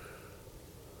 Yeah.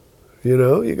 You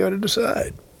know, you got to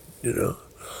decide, you know.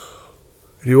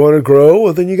 If you want to grow,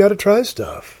 well, then you got to try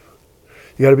stuff.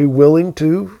 You got to be willing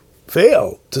to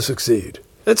fail to succeed.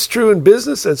 That's true in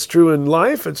business. That's true in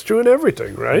life. It's true in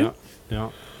everything, right? Yeah. Yeah.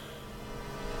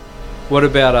 What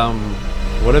about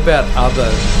other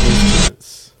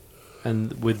instruments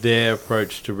and with their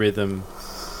approach to rhythm?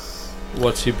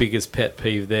 What's your biggest pet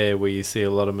peeve there where you see a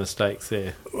lot of mistakes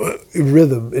there?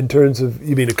 Rhythm, in terms of,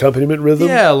 you mean accompaniment rhythm?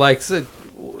 Yeah, like, so,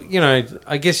 you know,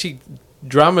 I guess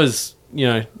drummers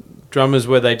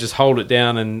where they just hold it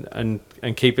down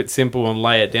and keep it simple and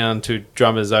lay it down to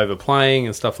drummers overplaying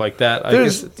and stuff like that.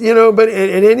 You know, but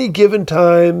at any given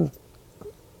time,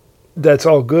 that's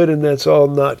all good and that's all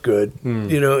not good.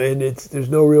 You know, and there's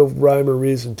no real rhyme or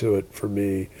reason to it for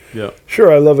me. Yeah.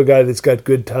 Sure, I love a guy that's got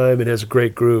good time and has a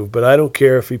great groove, but I don't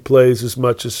care if he plays as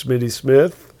much as Smitty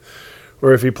Smith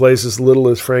or if he plays as little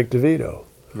as Frank DeVito.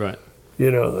 Right. You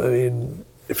know, I mean,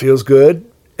 it feels good,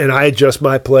 and I adjust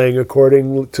my playing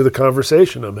according to the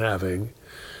conversation I'm having.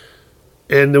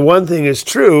 And the one thing is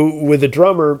true, with a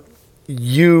drummer,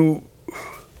 you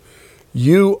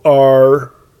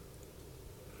are...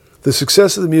 The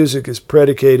success of the music is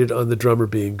predicated on the drummer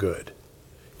being good,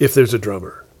 if there's a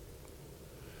drummer.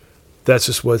 That's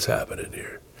just what's happening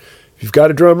here. If you've got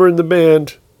a drummer in the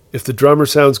band, if the drummer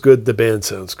sounds good, the band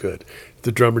sounds good. If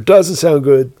the drummer doesn't sound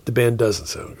good, the band doesn't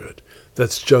sound good.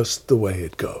 That's just the way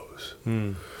it goes.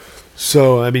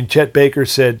 So, I mean, Chet Baker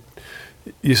said,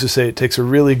 used to say it takes a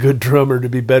really good drummer to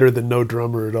be better than no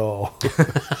drummer at all.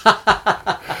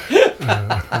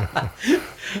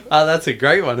 Oh, that's a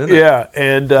great one, isn't it? Yeah,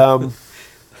 and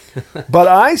but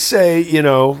I say,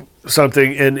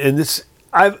 something, and this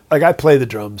I play the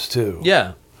drums too.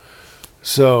 Yeah.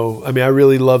 So I mean, I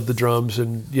really love the drums,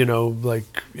 and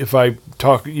like if I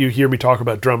talk, you hear me talk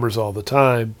about drummers all the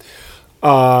time.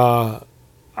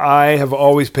 I have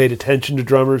always paid attention to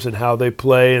drummers and how they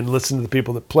play, and listened to the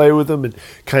people that play with them, and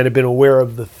kind of been aware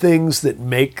of the things that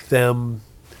make them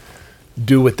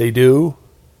do what they do.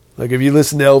 Like if you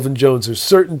listen to Elvin Jones, there's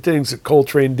certain things that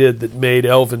Coltrane did that made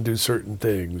Elvin do certain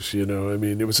things. I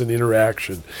mean, it was an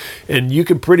interaction, and you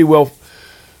can pretty well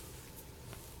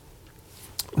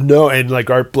know. And like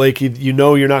Art Blakey,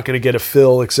 you're not going to get a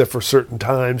fill except for certain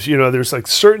times. There's like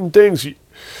certain things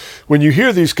when you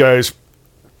hear these guys.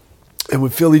 And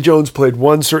when Philly Jones played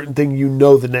one certain thing,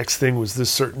 the next thing was this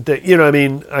certain thing. I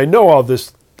mean, I know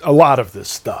a lot of this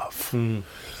stuff. And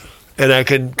I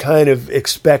can kind of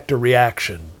expect a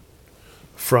reaction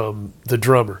from the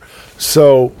drummer.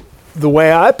 So the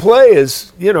way I play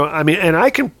is, I mean, and I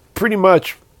can pretty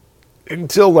much,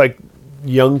 until like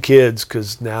young kids,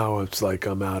 because now it's like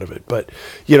I'm out of it. But,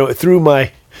 through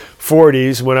my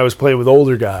 40s, when I was playing with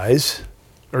older guys,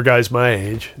 or guys my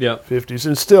age, 50s,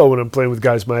 and still when I'm playing with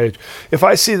guys my age, if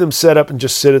I see them set up and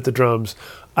just sit at the drums,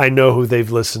 I know who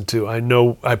they've listened to.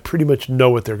 I pretty much know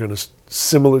what they're going to,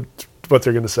 similar to what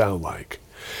they're going to sound like.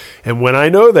 And when I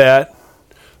know that,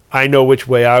 I know which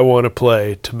way I want to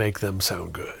play to make them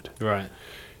sound good. Right.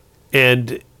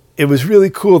 And it was really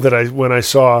cool that when I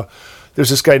saw, there's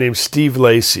this guy named Steve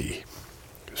Lacy,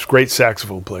 who's a great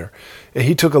saxophone player, and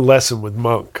he took a lesson with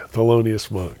Monk, Thelonious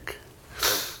Monk.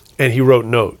 And he wrote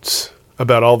notes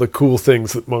about all the cool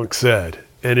things that Monk said.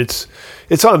 And it's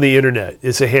on the internet.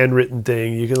 It's a handwritten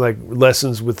thing. You can like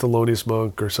lessons with Thelonious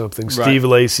Monk or something. Right. Steve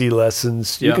Lacy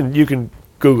lessons. You can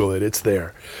Google it. It's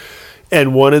there.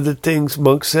 And one of the things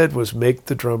Monk said was make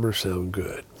the drummer sound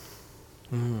good.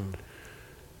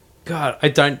 God, I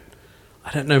don't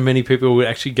know many people who would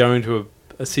actually go into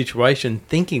a situation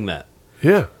thinking that.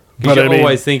 Yeah. Because you're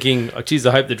always thinking, oh, geez,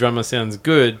 I hope the drummer sounds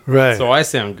good, right, so I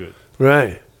sound good.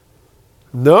 Right.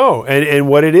 No, and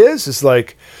what it is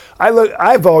like,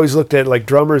 I've always looked at it like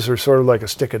drummers are sort of like a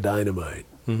stick of dynamite.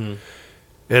 Mm-hmm.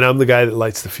 And I'm the guy that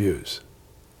lights the fuse.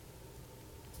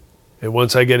 And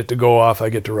once I get it to go off, I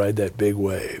get to ride that big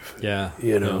wave. Yeah.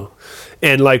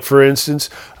 And like, for instance,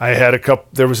 I had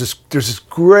there's this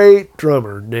great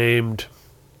drummer named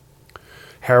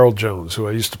Harold Jones, who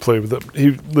I used to play with.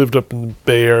 He lived up in the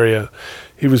Bay Area.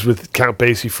 He was with Count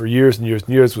Basie for years and years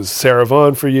and years, with Sarah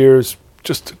Vaughan for years.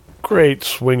 Just a great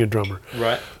swinging drummer.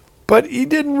 Right. But he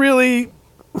didn't really...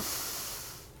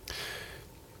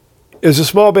 As a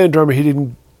small band drummer,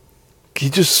 he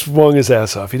just swung his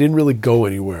ass off. He didn't really go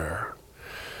anywhere.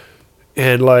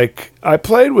 And like, I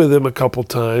played with him a couple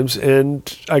times,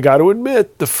 and I got to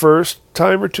admit, the first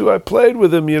time or two I played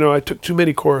with him, I took too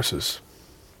many courses.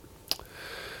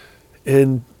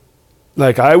 And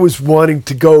like, I was wanting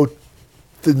to go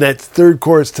to that third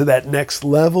chorus to that next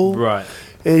level. Right.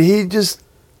 And he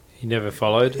never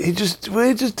followed. He just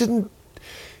didn't.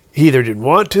 He either didn't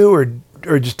want to,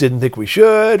 or just didn't think we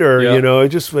should, or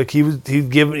just like he'd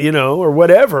give, or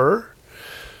whatever.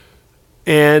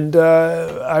 And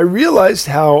I realized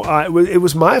how it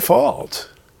was my fault.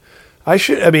 I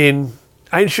should have known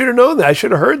that. I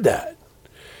should have heard that,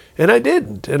 and I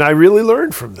didn't. And I really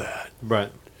learned from that.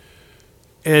 Right.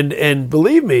 And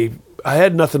believe me, I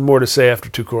had nothing more to say after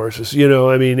two choruses.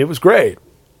 I mean, it was great.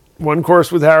 One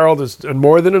chorus with Harold is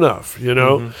more than enough,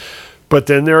 Mm-hmm. But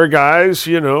then there are guys,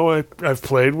 I've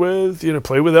played with,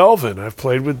 played with Elvin. I've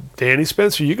played with Danny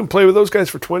Spencer. You can play with those guys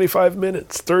for 25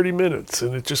 minutes, 30 minutes,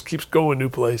 and it just keeps going new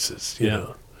places, you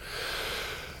know.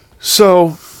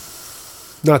 So,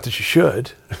 not that you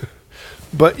should,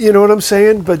 but you know what I'm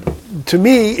saying? But to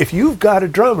me, if you've got a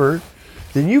drummer,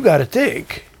 then you got to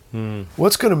think,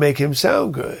 what's going to make him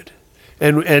sound good?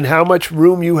 And how much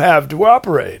room you have to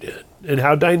operate in. And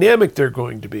how dynamic they're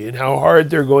going to be, and how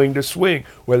hard they're going to swing,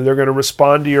 whether they're going to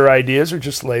respond to your ideas or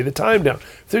just lay the time down.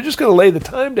 If they're just going to lay the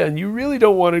time down, you really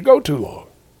don't want to go too long,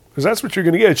 because that's what you're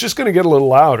going to get. It's just going to get a little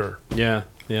louder. Yeah,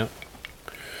 yeah.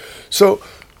 So,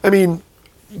 I mean,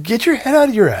 get your head out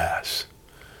of your ass.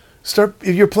 If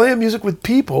you're playing music with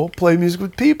people, play music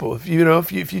with people. If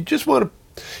you just want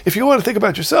to think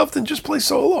about yourself, then just play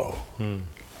solo.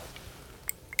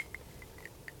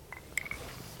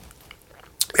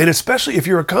 And especially if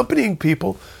you're accompanying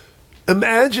people,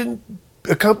 imagine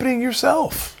accompanying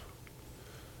yourself.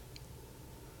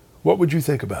 What would you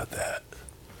think about that?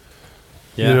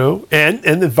 Yeah. You know, and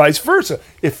then vice versa.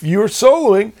 If you're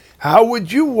soloing, how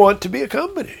would you want to be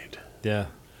accompanied? Yeah.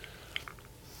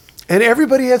 And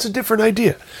everybody has a different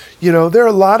idea. You know, there are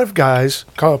a lot of guys,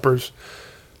 compers,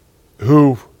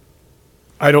 who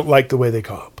I don't like the way they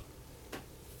comp.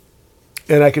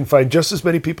 And I can find just as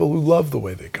many people who love the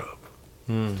way they comp.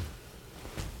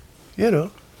 You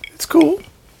know, it's cool.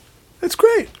 It's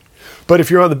great. But if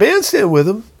you're on the bandstand with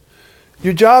them,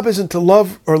 your job isn't to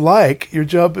love or like. Your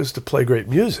job is to play great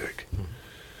music.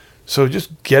 So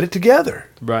just get it together.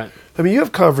 Right. I mean, you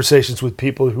have conversations with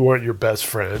people who aren't your best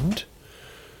friend.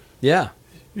 Yeah.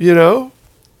 You know,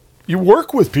 you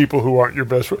work with people who aren't your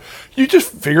best friend. You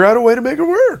just figure out a way to make it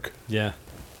work. Yeah.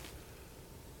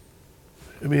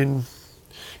 I mean,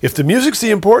 if the music's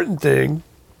the important thing,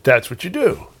 that's what you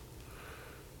do.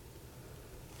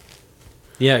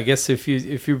 Yeah, I guess if you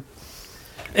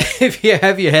if you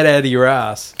have your head out of your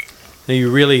ass and you're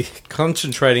really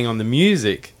concentrating on the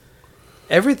music,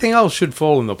 everything else should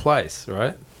fall into place,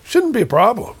 right? Shouldn't be a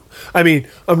problem. I mean,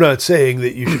 I'm not saying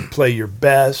that you should play your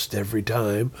best every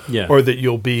time, Yeah. or that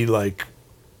you'll be like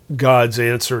God's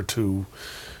answer to,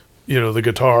 you know, the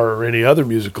guitar or any other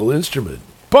musical instrument.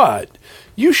 But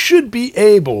you should be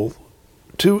able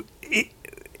to,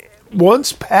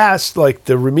 once past like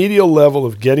the remedial level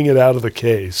of getting it out of the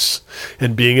case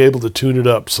and being able to tune it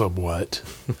up somewhat,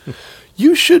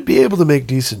 you should be able to make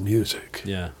decent music.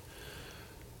 Yeah.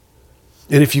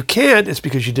 And if you can't, it's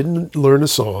because you didn't learn a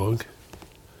song,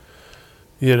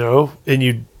 you know, and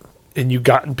you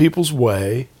got in people's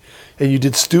way, and you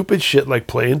did stupid shit like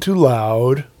playing too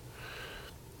loud,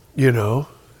 you know.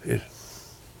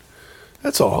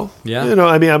 That's all. Yeah. You know,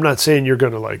 I mean, I'm not saying you're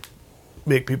going to like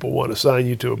make people want to sign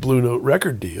you to a Blue Note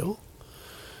record deal,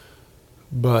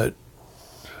 but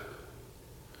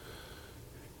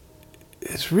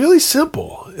it's really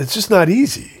simple. It's just not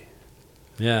easy.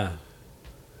 Yeah.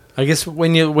 I guess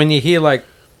when you hear like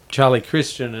Charlie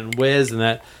Christian and Wes and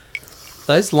that,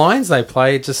 those lines they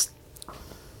play are just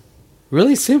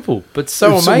really simple, but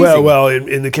so It's- amazing. Well,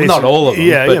 in the case Not of, all of them.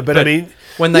 yeah, but I mean,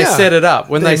 when they yeah, set it up,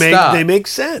 when they start, they make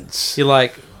sense. you're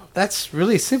like, that's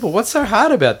really simple. What's so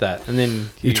hard about that? And then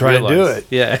You try and do it.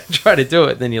 Yeah, try to do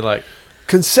it. Then you're like,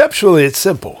 Conceptually, it's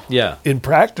simple. yeah, In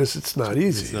practice, it's not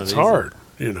easy. It's not It's easy. hard,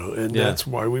 you know, and Yeah. that's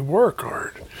why we work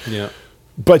hard. yeah,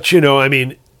 But, you know, I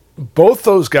mean, both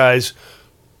those guys,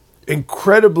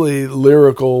 incredibly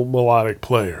lyrical, melodic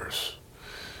players.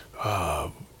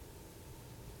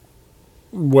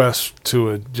 Wes,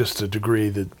 to just a degree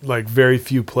that, like, very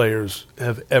few players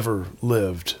have ever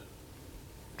lived,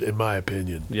 in my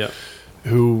opinion, yeah,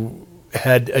 who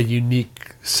had a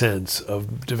unique sense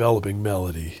of developing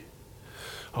melody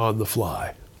on the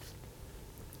fly.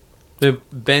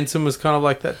 Benson was kind of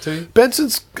like that too.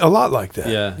 Benson's a lot like that.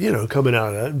 Yeah. You know, coming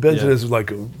out of that. Benson Yeah. has like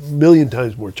a million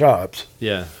times more chops,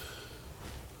 Yeah,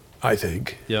 I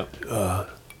think. yeah,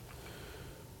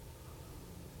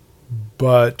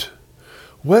 But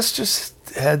Wes just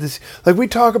had this, like, we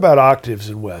talk about octaves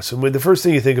in Wes, and when the first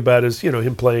thing you think about is, you know,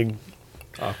 him playing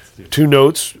two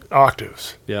notes,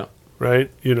 octaves, yeah, right?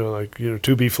 You know, like, you know,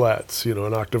 two B flats, you know,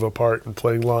 an octave apart, and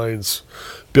playing lines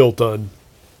built on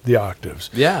the octaves.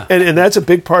 Yeah. And that's a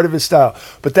big part of his style.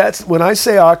 But that's, when I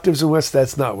say octaves in Wes,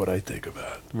 that's not what I think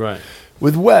about. right.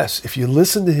 With Wes, if you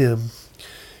listen to him,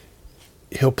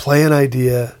 he'll play an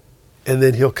idea, and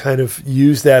then he'll kind of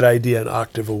use that idea an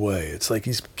octave away. It's like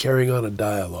he's carrying on a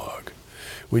dialogue.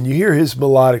 When you hear his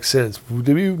melodic sense, you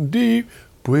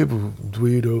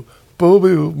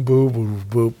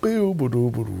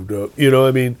know,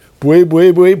 I mean,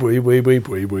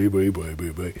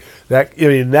 that, I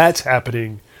mean, that's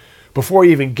happening before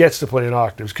he even gets to playing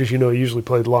octaves, because, you know, he usually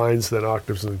played lines, then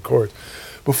octaves, and then chords.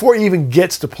 Before he even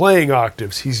gets to playing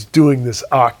octaves, he's doing this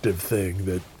octave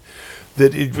thing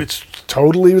it's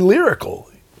totally lyrical.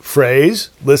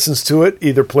 Phrase, listens to it,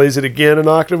 either plays it again an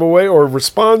octave away or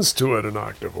responds to it an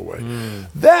octave away.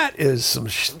 That is some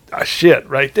shit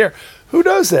right there. Who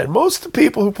does that? Most of the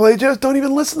people who play jazz don't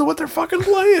even listen to what they're fucking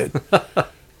playing.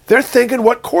 They're thinking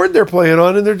what chord they're playing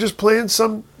on, and they're just playing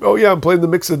some, oh yeah, I'm playing the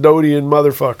Mixolydian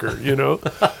motherfucker, you know?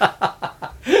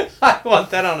 I want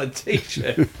that on a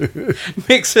t-shirt.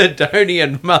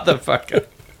 Mixolydian motherfucker.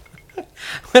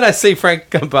 When I see Frank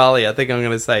Gambale, I think I'm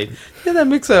going to say, yeah, that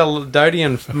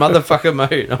Mixolydian motherfucker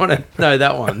mode. I want to know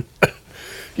that one.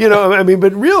 You know, I mean,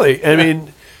 but really, I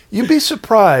mean, you'd be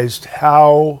surprised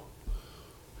how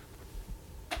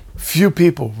few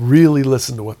people really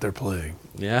listen to what they're playing.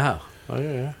 Yeah. Oh,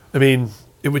 yeah. I mean,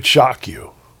 it would shock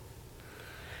you.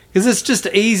 Because it's just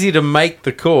easy to make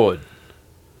the chord.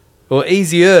 Or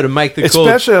easier to make the chord.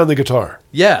 Especially on the guitar.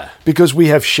 Yeah. Because we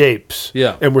have shapes.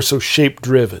 Yeah. And we're so shape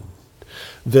driven.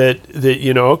 that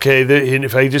okay, and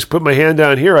if I just put my hand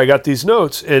down here, I got these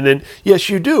notes, and then yes,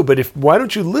 you do. But why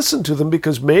don't you listen to them?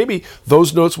 Because maybe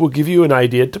those notes will give you an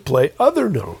idea to play other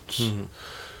notes. Mm-hmm.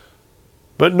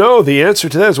 But no, the answer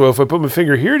to that is, well, if I put my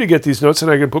finger here to get these notes, and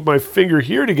I can put my finger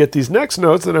here to get these next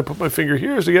notes, then I put my finger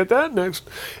here to get that next.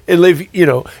 And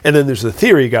and then there's the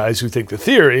theory guys who think the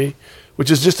theory, which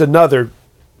is just another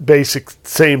basic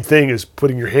same thing as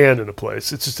putting your hand in a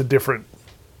place. It's just a different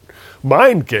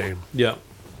mind game. Yeah.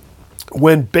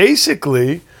 When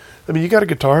basically, I mean, you got a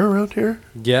guitar around here?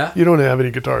 Yeah. You don't have any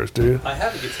guitars, do you? I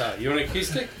have a guitar. You want an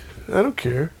acoustic? I don't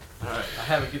care. All right, I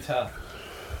have a guitar.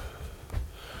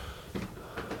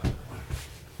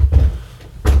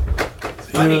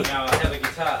 Funny how I have a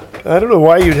guitar. I don't know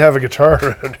why you'd have a guitar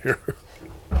around here.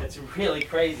 It's really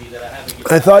crazy that I have a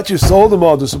guitar. I thought you sold them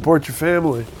all to support your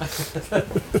family.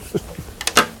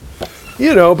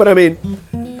 But I mean,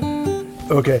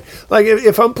 okay. Like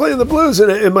if I'm playing the blues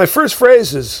and my first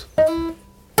phrase is,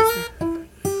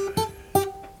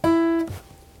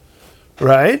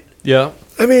 right? Yeah.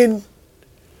 I mean,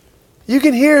 you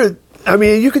could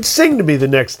sing to me the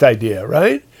next idea,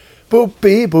 right?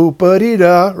 Boop-bee,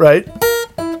 boop-ba-dee-da, right?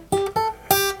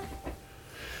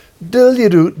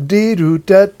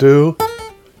 Diddle-dee-doo-dee-doo-da-doo.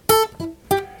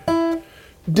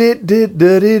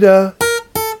 Did-did-da-dee-da.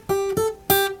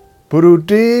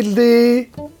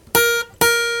 Boo-doo-dee-dee.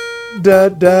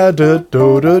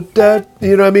 Da-da-da-do-da-da.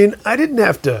 I didn't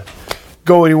have to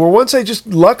go anywhere. Once I just,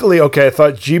 luckily, I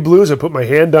thought G blues, I put my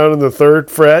hand down on the 3rd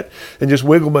fret and just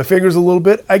wiggled my fingers a little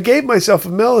bit. I gave myself a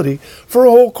melody for a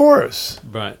whole chorus.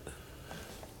 Right.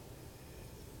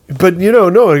 But,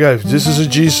 no, guys, this is a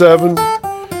G7,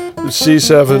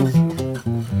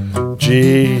 C7,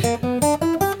 G,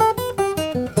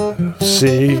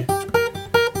 C.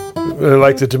 I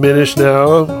like the diminished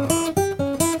now.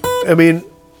 I mean,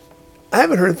 I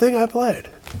haven't heard a thing I played.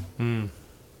 Mm.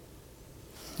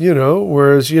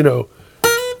 Whereas,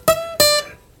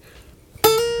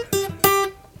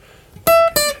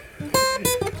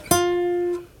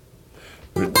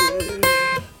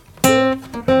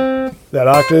 that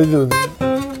octave.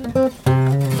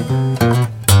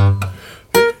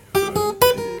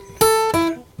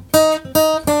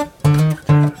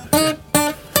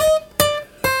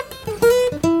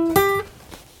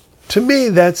 To me,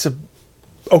 that's a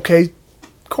okay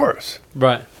chorus.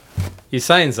 Right. You're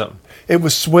saying something. It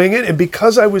was swinging, and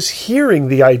because I was hearing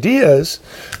the ideas,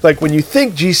 like when you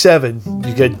think G7,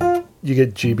 you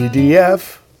get G, B, D,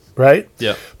 F, right?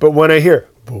 Yeah. But when I hear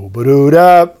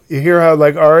boo-ba-doo-da, you hear how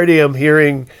already I'm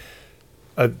hearing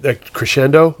a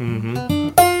crescendo.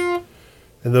 Mm-hmm.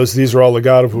 And these are all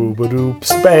legato, boo-ba-doo,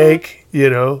 spank,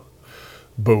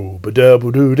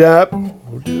 boo-ba-da-boo-doo-da,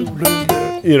 boo-doo-da.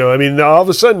 All of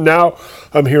a sudden now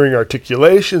I'm hearing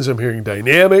articulations, I'm hearing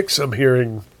dynamics, I'm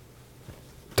hearing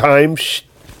time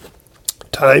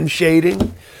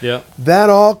shading. Yeah. That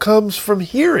all comes from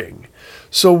hearing.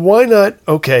 So why not,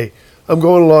 I'm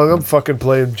going along, I'm fucking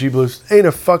playing G blues.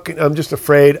 I'm just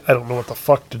afraid, I don't know what the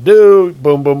fuck to do.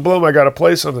 Boom, boom, boom, I got to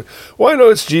play something. Well, I know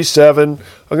it's G7. I'm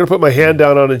going to put my hand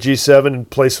down on a G7 and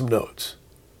play some notes.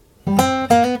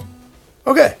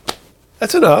 Okay,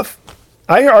 that's enough.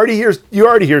 You already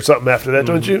hear something after that,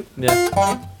 don't you?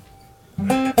 Yeah.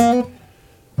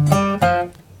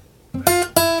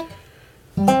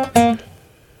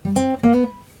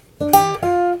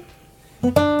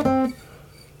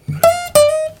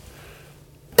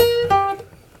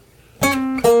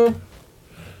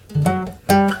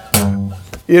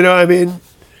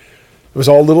 It was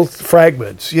all little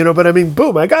fragments, but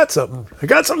boom, I got something. I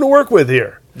got something to work with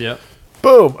here. Yeah.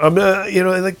 Boom.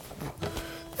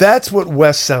 That's what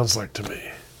Wes sounds like to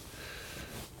me.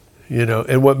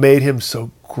 And what made him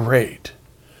so great.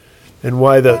 And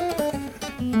why it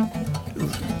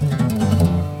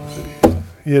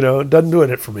doesn't do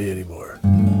it for me anymore.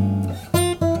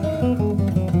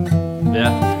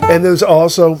 Yeah. And there's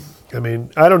also, I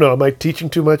don't know, am I teaching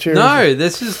too much here? No,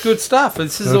 this is good stuff.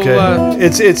 This is okay. all...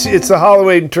 It's the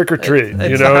Halloween trick or treat.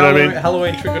 It's what I mean?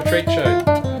 Halloween trick or treat show.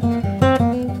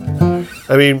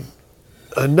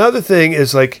 Another thing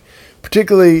is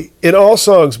particularly in all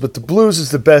songs, but the blues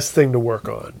is the best thing to work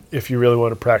on if you really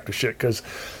want to practice shit, because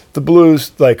the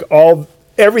blues,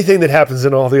 everything that happens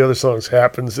in all the other songs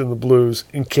happens in the blues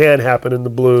and can happen in the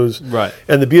blues. Right.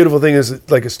 And the beautiful thing is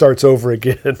it starts over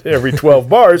again every 12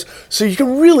 bars, so you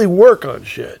can really work on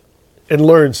shit and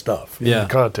learn stuff in the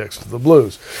context of the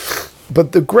blues.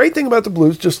 But the great thing about the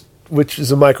blues, which is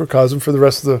a microcosm for the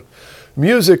rest of the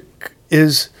music,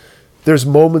 is there's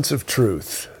moments of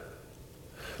truth.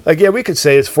 Like, yeah, we could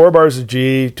say it's 4 bars of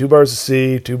G, 2 bars of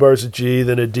C, 2 bars of G,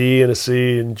 then a D and a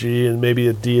C and G, and maybe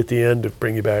a D at the end to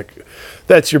bring you back.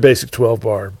 That's your basic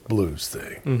 12-bar blues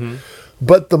thing. Mm-hmm.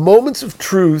 But the moments of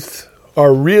truth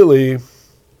are really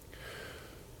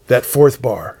that 4th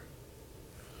bar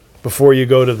before you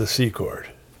go to the C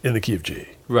chord in the key of G.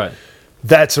 Right.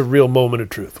 That's a real moment of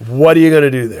truth. What are you going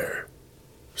to do there?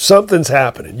 Something's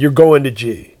happening. You're going to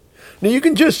G. Now, you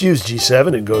can just use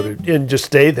G7 and go to and just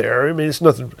stay there. I mean, it's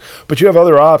nothing. But you have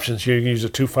other options. You can use a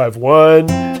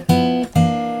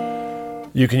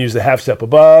 2-5-1. You can use the half step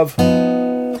above. You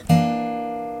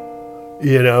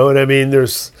know, and I mean,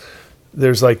 there's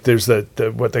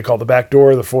the what they call the back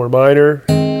door, the 4 minor.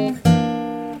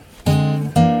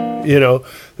 You know,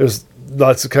 there's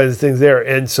lots of kinds of things there.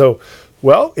 And so,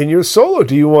 well, in your solo,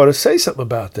 do you want to say something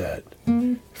about that?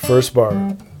 First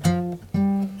bar.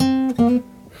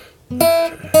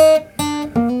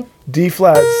 D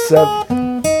flat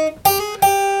 7.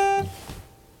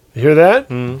 You hear that?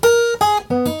 Mm.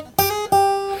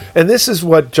 And this is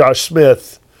what Josh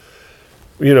Smith,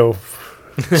 you know,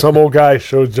 some old guy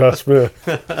showed Josh Smith.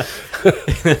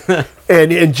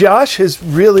 and Josh has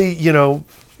really, you know,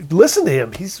 listen to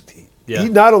him. He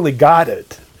not only got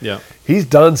it, he's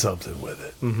done something with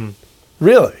it. Mm-hmm.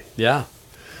 Really. Yeah.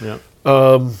 Yeah.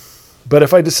 But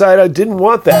if I decide I didn't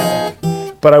want that,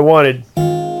 but I wanted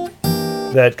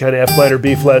that kind of F minor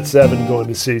B flat 7 going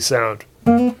to C sound.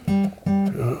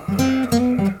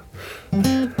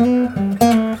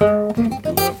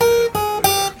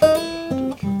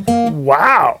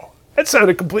 Wow, that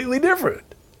sounded completely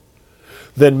different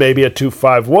than maybe a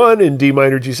 2-5-1 in D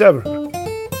minor G7.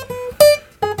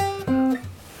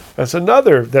 That's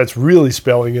another that's really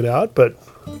spelling it out, but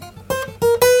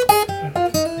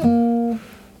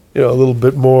you know, a little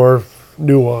bit more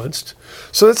nuanced.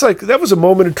 So it's like, that was a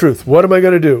moment of truth. What am I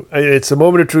going to do? It's a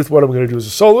moment of truth. What am I going to do as a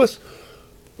soloist?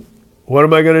 What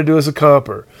am I going to do as a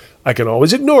comper? I can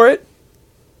always ignore it.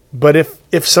 But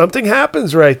if something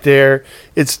happens right there,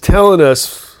 it's telling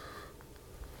us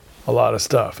a lot of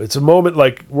stuff. It's a moment,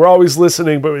 like, we're always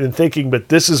listening and thinking, but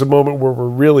this is a moment where we're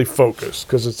really focused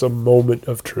because it's a moment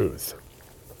of truth.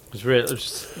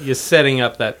 You're setting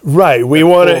up that. Right. We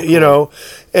want to, you know,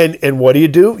 and what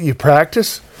do? You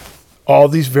practice all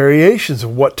these variations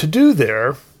of what to do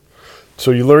there. So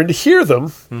you learn to hear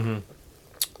them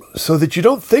so that you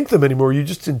don't think them anymore. You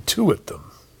just intuit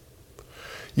them.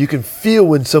 You can feel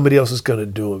when somebody else is going to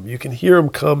do them. You can hear them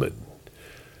coming.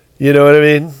 You know what I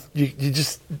mean? You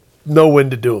just know when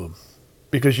to do them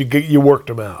because you worked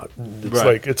them out. It's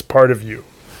like it's part of you.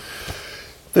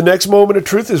 The next moment of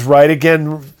truth is right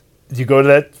again. You go to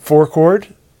that 4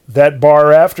 chord, that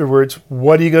bar afterwards.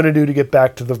 What are you going to do to get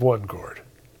back to the 1 chord?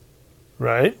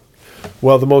 Right?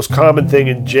 Well, the most common thing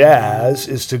in jazz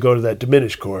is to go to that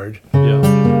diminished chord,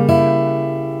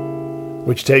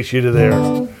 which takes you to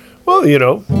there. Well, you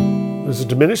know, there's a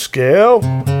diminished scale.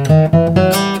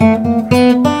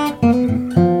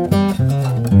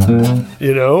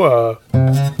 You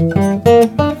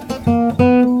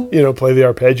know, play the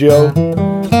arpeggio.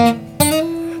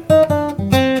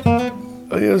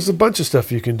 There's a bunch of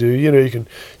stuff you can do. You know, you can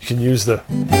use the,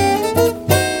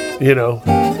 you know,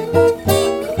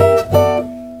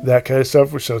 that kind of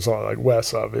stuff, which sounds a lot like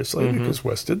Wes, obviously, because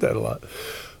Wes did that a lot.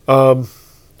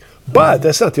 But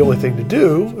that's not the only thing to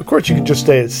do. Of course, you can just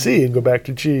stay at C and go back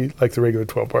to G like the regular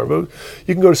 12-bar mode.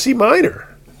 You can go to C minor.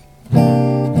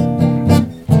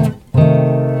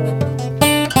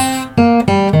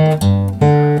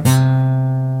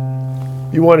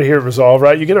 You want to hear it resolve,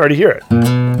 right? You can already hear it.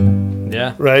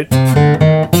 Yeah. Right?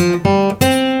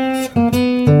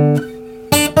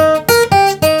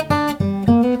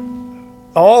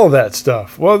 All of that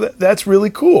stuff. Well, that's really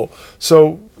cool.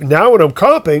 So now when I'm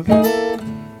comping,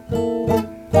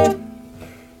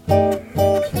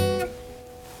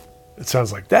 it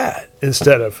sounds like that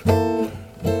instead of,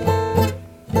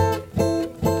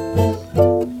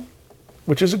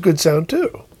 which is a good sound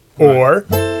too. Or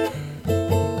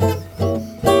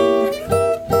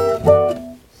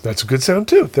that's a good sound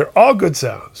too. They're all good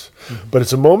sounds. But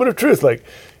it's a moment of truth. Like,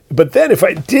 but then if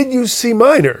I did use C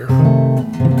minor,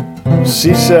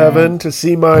 C7 to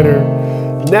C minor,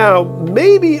 now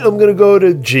maybe I'm going to go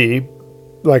to G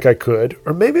like I could,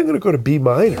 or maybe I'm going to go to B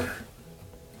minor,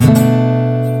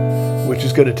 which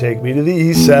is going to take me to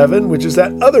the E7, which is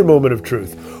that other moment of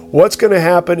truth. What's going to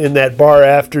happen in that bar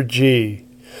after G?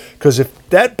 Because if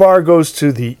that bar goes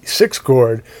to the 6th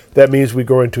chord, that means we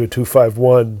go into a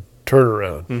 2-5-1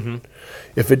 turnaround.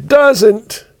 If it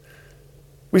doesn't,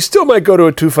 we still might go to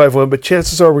a 2-5-1, but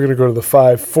chances are we're going to go to the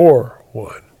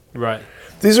 5-4-1. Right.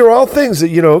 These are all things that,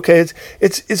 you know, okay,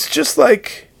 it's just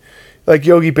like like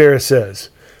Yogi Berra says,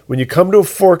 when you come to a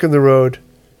fork in the road,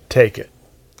 take it.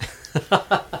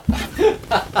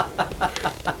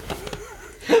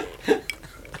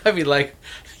 I'd be like,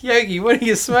 Yogi, what are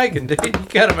you smoking, dude? You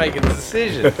got to make a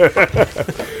decision.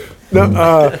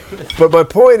 No, but my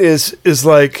point is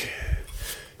like,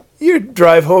 you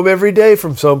drive home every day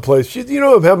from someplace. You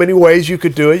know how many ways you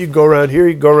could do it. You can go around here,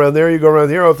 you can go around there, you go around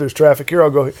here. Oh, if there's traffic here, I'll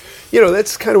go here. You know,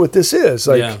 that's kind of what this is.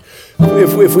 Like,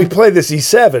 if we play this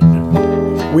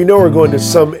E7, we know we're going to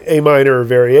some A minor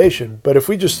variation. But if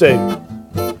we just say,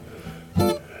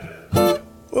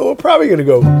 well, we're probably going to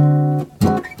go,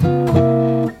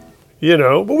 you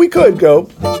know, but we could go.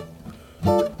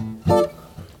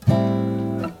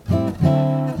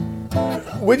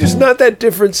 We're just not that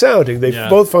different sounding. They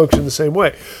both function the same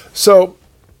way. So,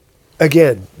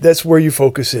 again, that's where you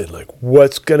focus in. Like,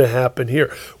 what's going to happen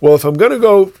here? Well, if I'm going to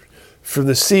go from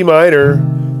the C minor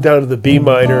down to the B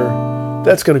minor,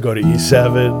 that's going to go to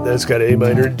E7. That's got A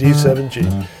minor, D7, G.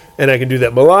 And I can do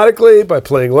that melodically by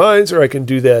playing lines, or I can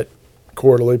do that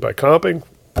chordally by comping,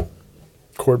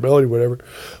 chord melody, whatever.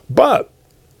 But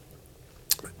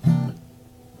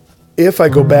if I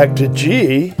go back to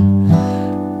G,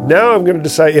 now I'm going to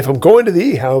decide, if I'm going to the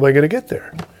E, how am I going to get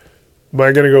there? Am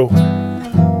I going to go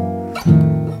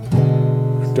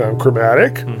down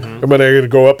chromatic? Mm-hmm. Am I going to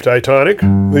go up diatonic?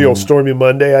 The old Stormy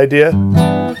Monday idea.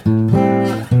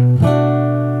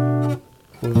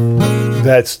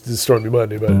 That's the Stormy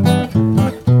Monday, but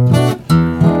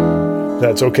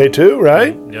that's okay too,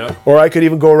 right? Yeah. Or I could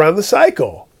even go around the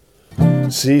cycle.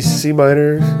 C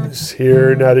minor is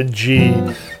here, now to G,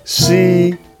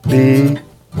 C, B,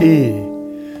 E.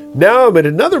 Now I'm at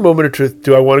another moment of truth.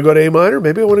 Do I want to go to A minor?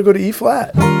 Maybe I want to go to E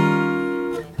flat.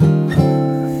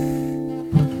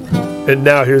 And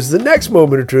now here's the next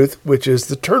moment of truth, which is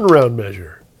the turnaround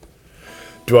measure.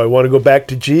 Do I want to go back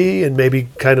to G and maybe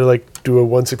kind of like do a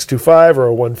 1-6-2-5 or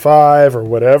a 1-5 or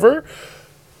whatever?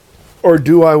 Or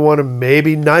do I want to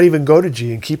maybe not even go to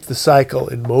G and keep the cycle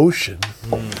in motion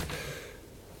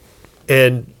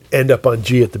and end up on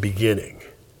G at the beginning,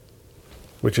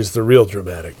 which is the real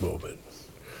dramatic moment?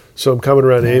 So I'm coming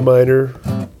around A minor,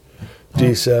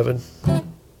 D7,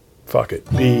 fuck it,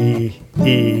 B,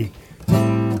 E.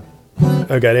 I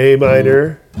got A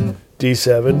minor,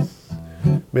 D7.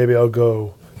 Maybe I'll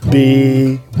go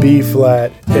B, B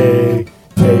flat, A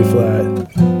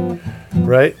flat.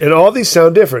 Right? And all these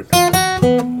sound different.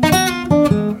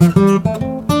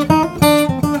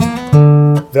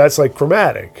 That's like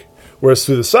chromatic. Whereas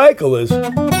through the cycle is,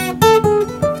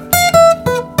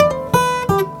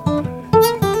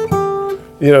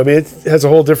 you know, I mean, it has a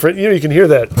whole different, you know, you can hear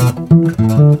that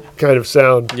kind of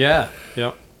sound. Yeah,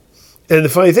 yeah. And the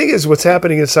funny thing is, what's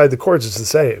happening inside the chords is the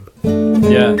same.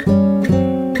 Yeah.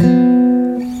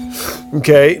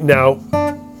 Okay, now,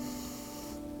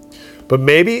 but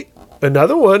maybe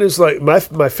another one is like,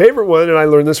 my favorite one, and I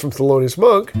learned this from Thelonious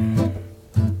Monk.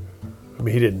 I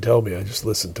mean, he didn't tell me, I just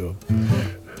listened to him.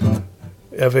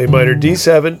 F, A minor,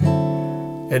 D7.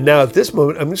 And now at this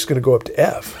moment, I'm just going to go up to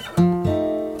F.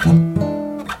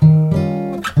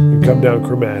 And come down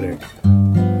chromatic. Okay.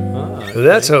 And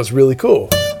that sounds really cool.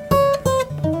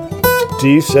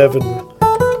 D7.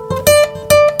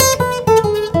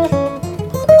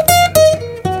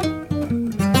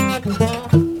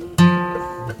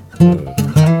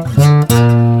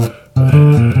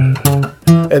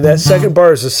 And that second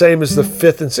bar is the same as the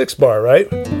fifth and sixth bar, right?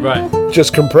 Right.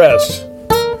 Just compressed. Here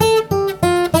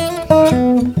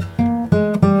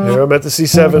I'm at the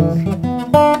C7.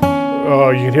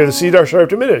 Oh, you can hear the C sharp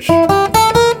diminish.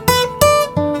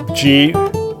 G,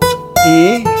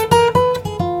 E.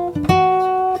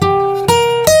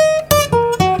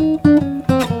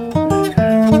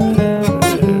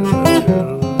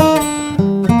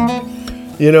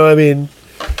 You know, I mean,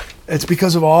 it's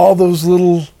because of all those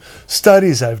little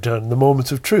studies I've done, the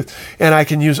moments of truth. And I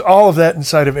can use all of that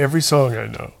inside of every song I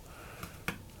know.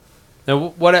 Now,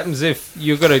 what happens if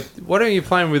you've got a... What are you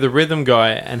playing with a rhythm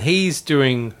guy and he's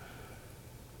doing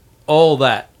all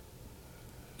that?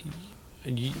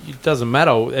 It doesn't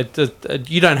matter.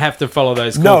 You don't have to follow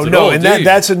those chords at all, and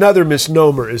that's another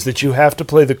misnomer, is that you have to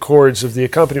play the chords of the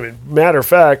accompaniment. Matter of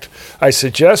fact, I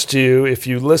suggest to you, if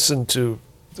you listen to...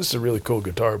 This is a really cool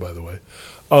guitar, by the way.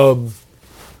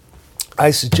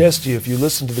 I suggest to you, if you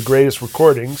listen to the greatest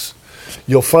recordings,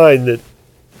 you'll find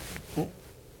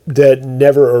that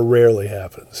never or rarely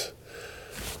happens.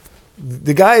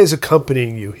 The guy is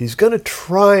accompanying you. He's going to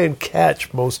try and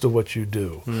catch most of what you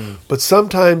do. But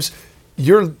sometimes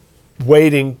you're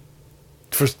waiting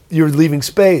for, you're leaving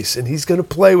space, and he's going to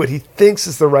play what he thinks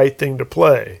is the right thing to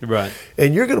play. Right.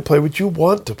 And you're going to play what you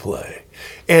want to play.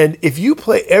 And if you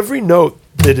play every note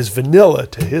that is vanilla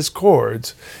to his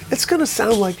chords, it's going to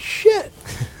sound like shit.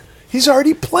 He's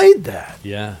already played that.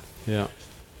 Yeah. Yeah.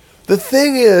 The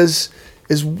thing is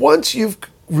once you've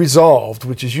resolved,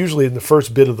 which is usually in the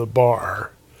first bit of the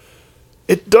bar,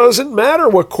 it doesn't matter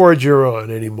what chord you're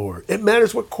on anymore. It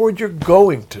matters what chord you're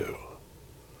going to.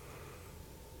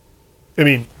 I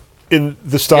mean, in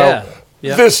the style,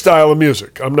 this style of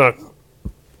music.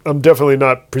 I'm definitely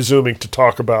not presuming to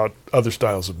talk about other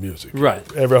styles of music. Right.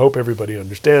 I hope everybody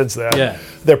understands that. Yeah.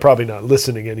 They're probably not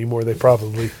listening anymore. They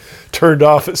probably turned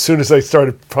off as soon as I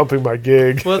started pumping my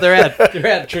gig. Well, they're out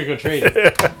trick or treating.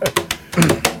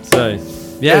 So,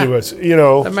 yeah. Anyways, you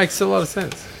know. That makes a lot of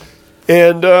sense.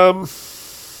 And,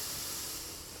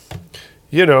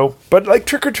 you know, but like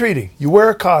trick or treating, you wear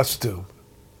a costume,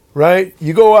 right?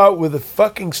 You go out with a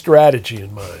fucking strategy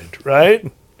in mind, right?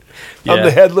 Yeah. I'm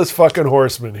the headless fucking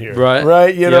horseman here. Right.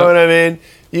 Right? You know what I mean?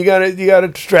 You got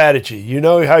a strategy. You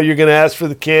know how you're going to ask for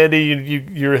the candy.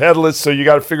 You're headless, so you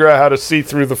got to figure out how to see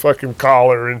through the fucking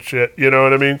collar and shit. You know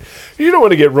what I mean? You don't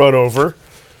want to get run over.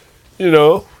 You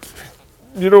know?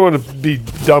 You don't want to be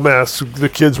dumbass. The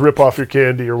kids rip off your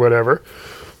candy or whatever.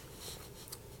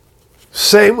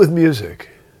 Same with music.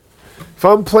 If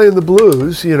I'm playing the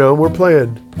blues, you know, we're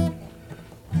playing,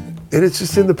 and it's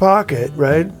just in the pocket,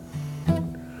 right?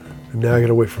 And now I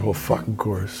gotta wait for the whole fucking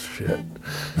chorus. Shit.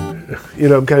 You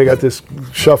know, I'm kind of got this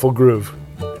shuffle groove.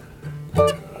 A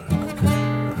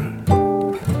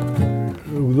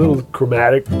little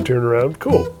chromatic turnaround.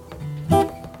 Cool.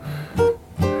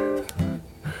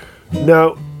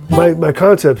 Now, my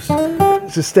concept is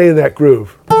to stay in that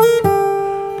groove.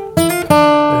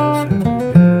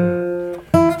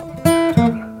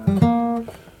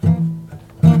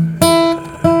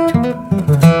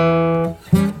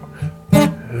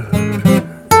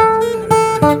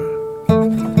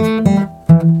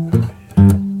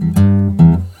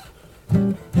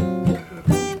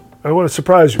 I want to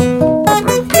surprise you.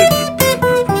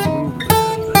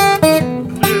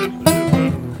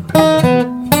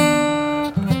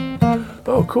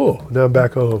 Oh, cool. Now I'm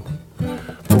back home.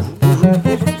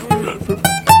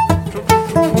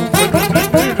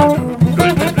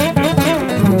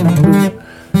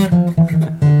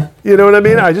 You know what I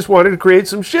mean? I just wanted to create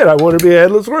some shit. I wanted to be a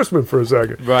headless horseman for a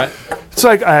second. Right. It's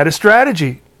like I had a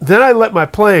strategy. Then I let my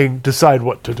playing decide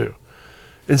what to do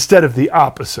instead of the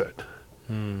opposite.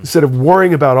 Instead of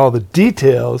worrying about all the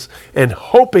details and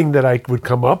hoping that I would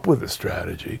come up with a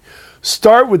strategy,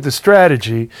 start with the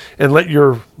strategy and let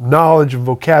your knowledge and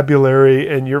vocabulary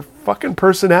and your fucking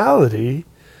personality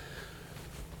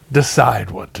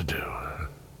decide what to do.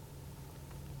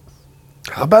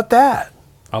 How about that?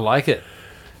 I like it.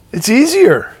 It's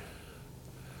easier.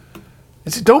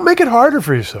 Don't make it harder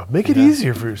for yourself. Make it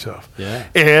easier for yourself. Yeah.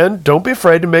 And don't be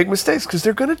afraid to make mistakes because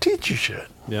they're going to teach you shit.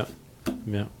 Yeah.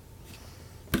 Yeah.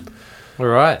 All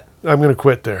right. I'm going to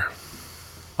quit there.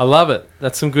 I love it.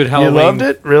 That's some good Halloween. You loved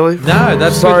it? Really? No,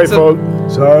 that's sorry, good.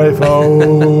 folks. Sorry,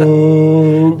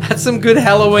 folks. That's some good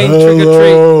Halloween trick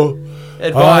or treat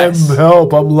advice. I'm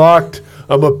locked.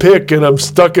 I'm a pick, and I'm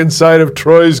stuck inside of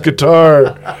Troy's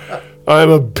guitar.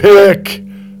 I'm a pick.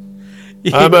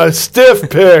 I'm a stiff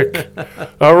pick.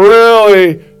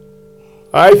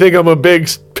 I think I'm a big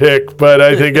pick, but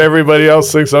I think everybody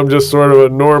else thinks I'm just sort of a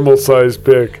normal sized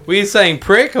pick. Were you saying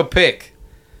prick or pick?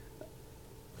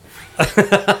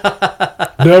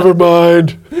 Never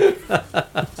mind.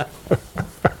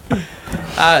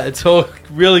 It's all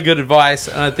really good advice,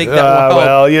 and I think that will help.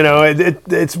 Well, you know,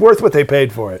 it's worth what they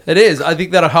paid for it. It is. I think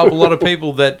that'll help a lot of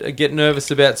people that get nervous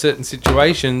about certain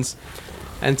situations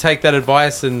and take that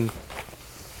advice and,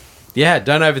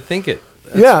 don't overthink it.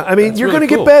 I mean, you're really going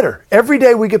to cool. get better. Every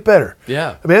day we get better.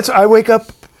 Yeah. I mean, I wake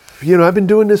up, you know, I've been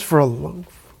doing this for a long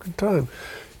fucking time.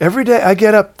 Every day I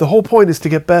get up, the whole point is to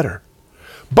get better.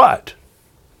 But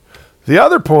the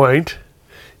other point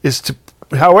is to,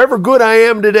 however good I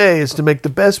am today, is to make the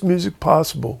best music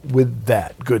possible with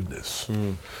that goodness.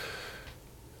 And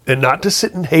not to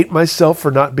sit and hate myself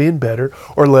for not being better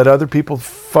or let other people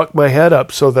fuck my head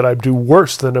up so that I do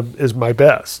worse than is my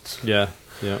best. Yeah.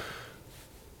 Yeah.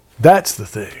 That's the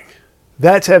thing.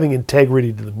 That's having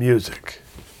integrity to the music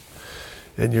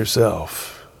and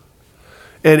yourself.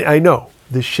 And I know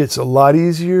this shit's a lot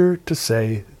easier to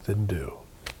say than do.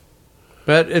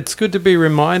 But it's good to be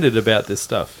reminded about this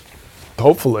stuff.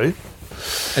 Hopefully.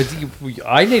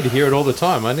 I need to hear it all the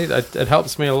time. It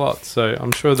helps me a lot. So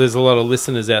I'm sure there's a lot of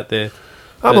listeners out there.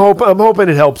 I'm hoping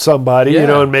it helps somebody, you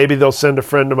know, and maybe they'll send a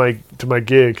friend to my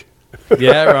gig.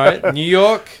 Yeah, right. New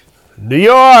York. New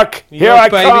York, New here York, I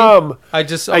baby. come. I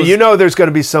was, You know there's going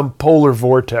to be some polar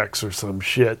vortex or some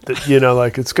shit that,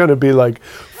 like it's going to be like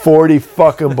 40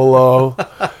 fucking below.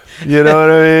 You know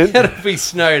what I mean? it'll be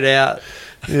snowed out.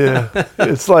 Yeah.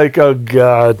 It's like, oh,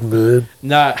 God, man.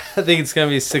 No, I think it's going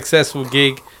to be a successful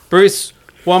gig. Bruce,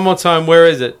 one more time, where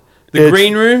is it? The It's-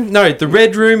 green room? No, the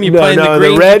red room. You're playing the the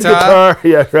green red guitar.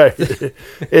 Yeah, right.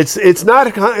 it's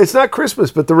not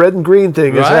Christmas, but the red and green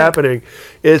thing is Right. happening.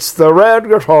 It's the red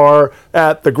guitar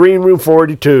at the Green Room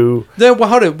 42. No, well,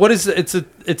 hold it. What is it?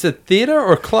 It's a theater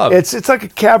or a club? It's like a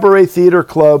cabaret theater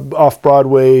club off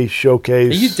Broadway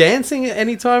showcase. Are you dancing at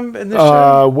any time in this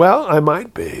show? Well, I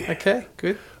might be. Okay,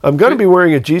 good. I'm going to be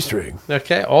wearing a G-string.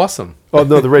 Okay, awesome. Oh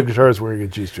no, the red guitar is wearing a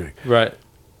G-string. Right.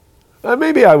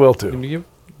 Maybe I will too.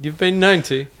 You've been known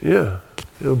to. Yeah,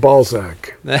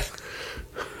 Balzac.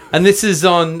 And this is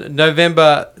on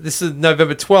November. This is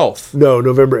November 12th. No,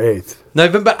 November 8th.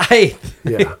 November 8th.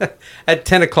 Yeah. At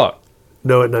 10 o'clock.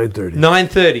 No, at 9:30.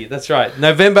 9:30. That's right.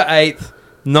 November 8th,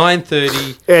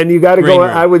 9:30. And you got to Green go.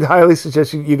 room. I would highly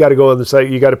suggest you got to go on the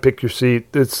site. You got to pick your seat.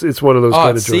 It's one of those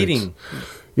kind of it's joints. seating.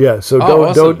 Yeah, so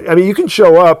awesome. don't. I mean, you can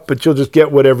show up, but you'll just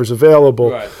get whatever's available.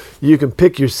 Right. You can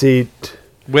pick your seat.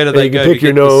 Where do and they you go can to pick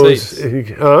your get the nose. seats? and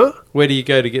you- Huh? Where do you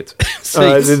go to get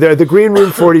seats? The Green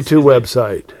Room 42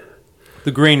 website.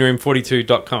 The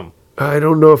greenroom42.com. I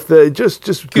don't know if they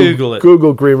just Google it.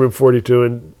 Google Green Room 42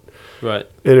 and Right.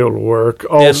 it'll work.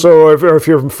 Also, if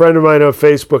you're a friend of mine on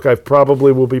Facebook, I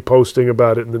probably will be posting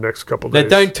about it in the next couple of Now, days.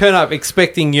 don't turn up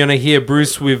expecting you're going to hear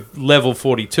Bruce with level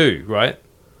 42, right?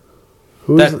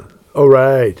 Who's? Oh,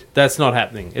 right. That's not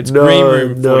happening. It's Green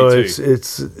Room 42. No,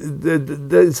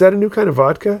 is that a new kind of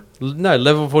vodka? No,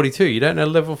 level 42. You don't know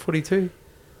level 42?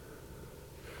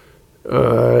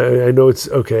 I know it's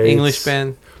okay. English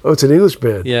band. Oh, it's an English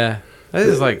band. Yeah. That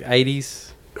is like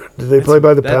 80s. Did they play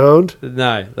by the pound?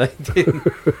 No, they didn't.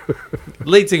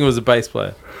 Lead singer was a bass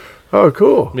player. Oh,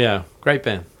 cool. Yeah, great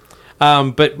band.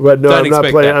 But But no, don't I'm not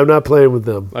expect playing. that. I'm not playing with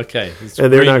them, Okay. It's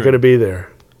and they're Green not Room. going to be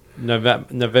there.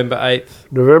 November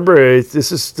 8th. November 8th.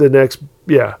 This is the next.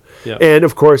 Yeah. Yeah. And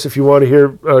of course, if you want to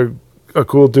hear a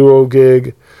cool duo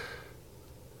gig,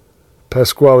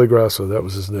 Pasquale Grasso, that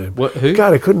was his name. What? Who?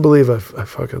 God, I couldn't believe I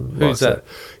fucking Who's lost that?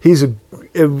 He's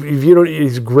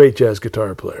he's a great jazz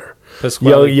guitar player.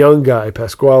 Pasquale. Young guy,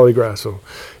 Pasquale Grasso,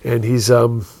 and he's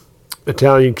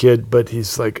Italian kid, but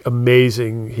he's like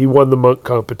amazing. He won the Monk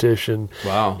competition.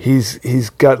 Wow. He's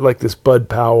got like this Bud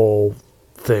Powell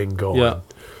thing going. Yeah.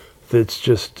 That's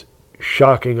just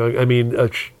shocking. I mean, a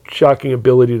shocking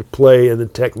ability to play and the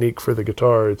technique for the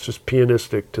guitar. It's just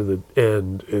pianistic to the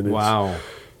end. And it's, Wow.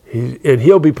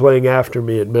 He'll be playing after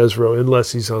me at Mesro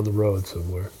unless he's on the road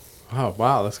somewhere. Oh,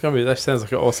 wow. That sounds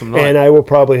like an awesome night. And I will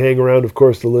probably hang around, of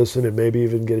course, to listen and maybe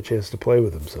even get a chance to play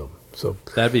with him some. So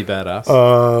That'd be badass.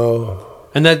 uh,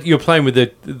 and that you're playing with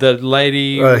the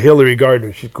lady. Hillary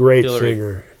Gardner, she's a great Hillary.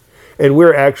 singer. And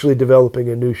we're actually developing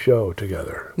a new show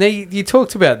together. Now, you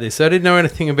talked about this. I didn't know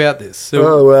anything about this. So,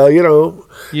 Oh, well,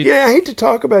 You- I hate to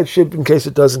talk about shit in case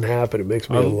it doesn't happen. It makes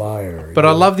me a liar. but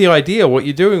I love the idea, what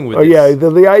you're doing with Oh, this. yeah,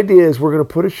 the idea is we're going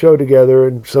to put a show together,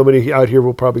 and somebody out here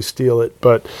will probably steal it,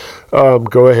 but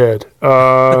go ahead.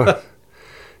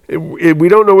 We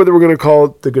don't know whether we're going to call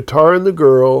it The Guitar and the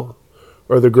Girl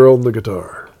or The Girl and the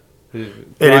Guitar.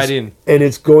 Right in. And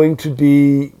it's going to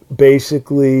be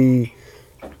basically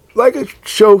like a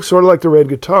show, sort of like the Red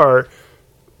Guitar,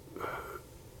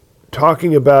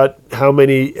 talking about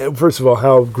first of all,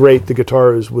 how great the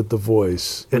guitar is with the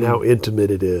voice and how intimate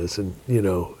it is, and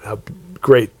how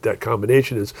great that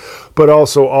combination is, but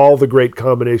also all the great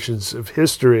combinations of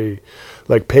history.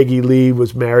 Like Peggy Lee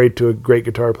was married to a great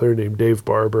guitar player named Dave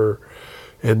Barber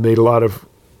and made a lot of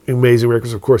amazing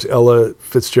records. Of course, Ella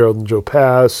Fitzgerald and Joe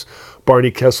Pass,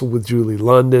 Barney Kessel with Julie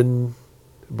London,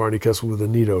 Barney Kessel with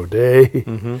Anita O'Day.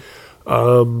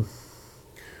 Mm-hmm.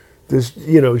 There's,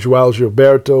 Joao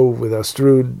Gilberto with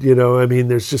Astrud, I mean,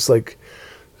 there's just like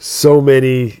so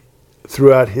many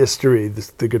throughout history.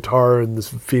 The guitar and this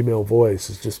female voice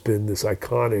has just been this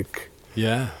iconic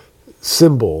Yeah.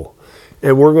 symbol.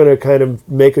 And we're going to kind of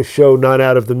make a show not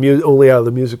out of the only out of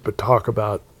the music, but talk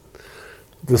about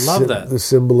the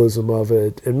symbolism of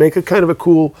it, and make a kind of a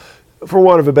cool, for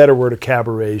want of a better word, a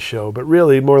cabaret show, but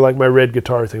really more like my Red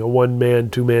Guitar thing, a one-man,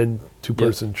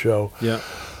 two-person show. Yeah.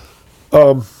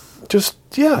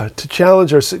 To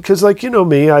challenge us, because like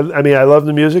me, I mean I love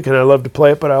the music and I love to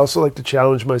play it, but I also like to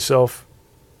challenge myself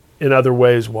in other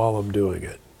ways while I'm doing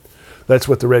it. That's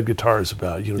what the Red Guitar is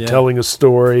about, telling a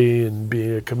story and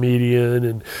being a comedian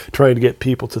and trying to get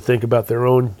people to think about their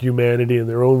own humanity and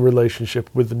their own relationship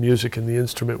with the music and the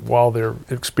instrument while they're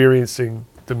experiencing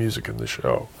the music in the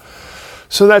show.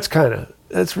 So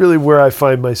that's really where I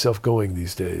find myself going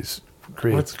these days.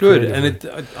 That's good.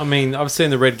 And I mean, I've seen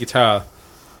the red guitar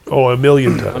a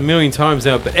million times. a million times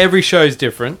now, but every show's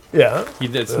different. Yeah.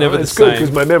 It's never the It's good same.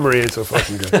 because my memory ain't so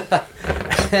fucking good.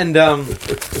 And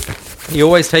you're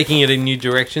always taking it in new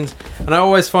directions. And I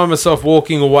always find myself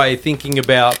walking away thinking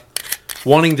about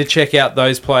wanting to check out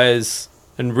those players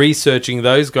and researching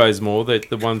those guys more,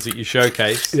 the ones that you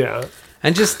showcase. Yeah.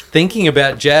 And just thinking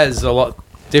about jazz a lot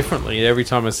differently every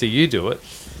time I see you do it.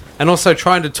 And also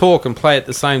trying to talk and play at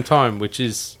the same time, which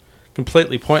is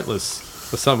completely pointless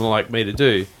for someone like me to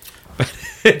do. But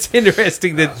it's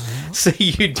interesting to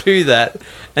see you do that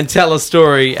and tell a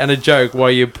story and a joke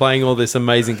while you're playing all this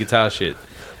amazing guitar shit.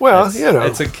 Well,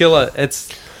 it's a killer.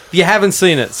 You haven't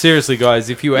seen it, seriously, guys.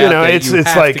 If you're out there, you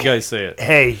have to go see it.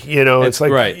 Hey, it's like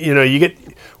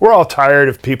great. we're all tired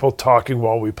of people talking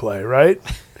while we play, right?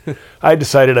 I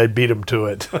decided I'd beat them to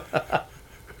it.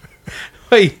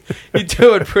 Well, you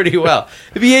do it pretty well.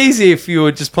 It'd be easy if you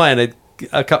were just playing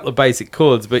a couple of basic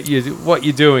chords, but what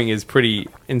you're doing is pretty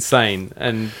insane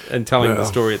and telling the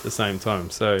story at the same time.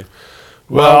 So,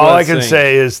 well, all I can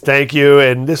say is thank you,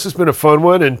 and this has been a fun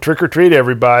one. And trick or treat,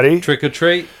 everybody! Trick or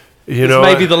treat. This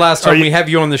may be the last time we have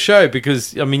you on the show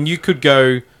because I mean you could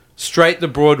go straight to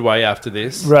Broadway after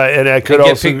this, right? And I could get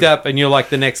also picked up, and you're like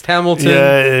the next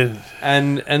Hamilton,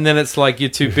 and then it's like you're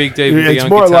too big to be it's on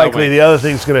more GuitarWank. likely the other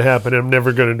thing's going to happen. I'm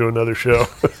never going to do another show.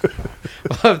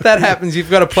 Well, if that happens, you've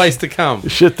got a place to come.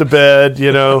 Shit the bed,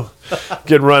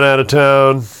 get run out of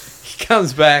town. He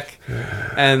comes back,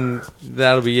 and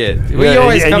that'll be it. Yeah, We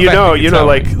always and come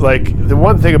back like the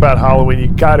one thing about Halloween, you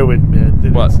got to admit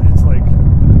that What? it's like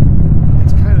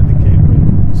it's kind of the gateway to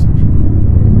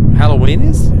homosexuality. Halloween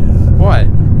is? Yeah. Why?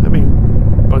 I mean,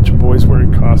 a bunch of boys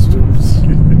wearing costumes.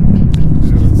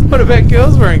 What about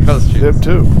girls wearing costumes? Them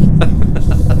too.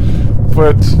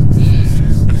 But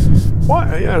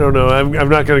why? I don't know. I'm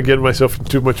not going to get myself in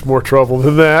too much more trouble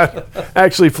than that.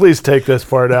 Actually, please take this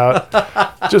part out.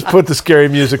 Just put the scary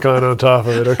music on top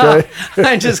of it, okay?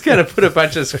 I'm just going to put a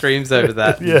bunch of screams over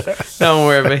that. Yeah. No one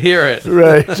will ever hear it.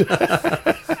 Right.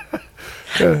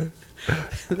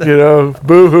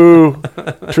 Boo-hoo,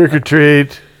 trick or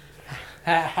treat.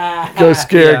 Go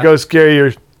scare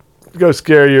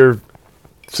your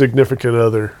significant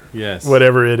other. Yes.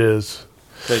 Whatever it is.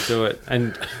 They do it.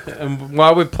 And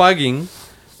while we're plugging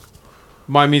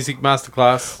my music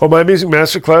masterclass. Oh, my music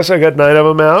masterclass, I got 9 of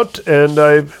them out, and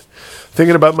I'm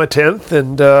thinking about my 10th,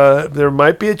 and there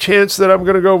might be a chance that I'm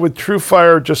going to go with True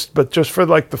Fire, just for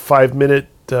like the 5-minute,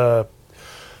 I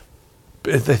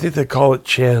think they call it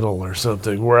channel or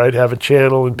something, where I'd have a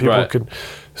channel and people could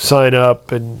sign up,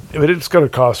 but it's going to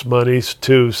cost money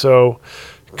too, so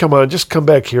come on, just come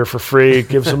back here for free,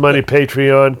 give some money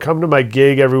Patreon, come to my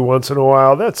gig every once in a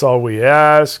while, that's all we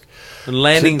ask. And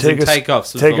landings and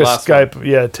takeoffs is the last Skype one.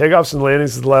 Yeah, takeoffs and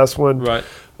landings is the last one. Right.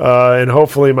 And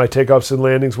hopefully my takeoffs and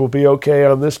landings will be okay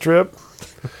on this trip.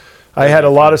 I had a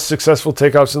lot of successful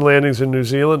takeoffs and landings in New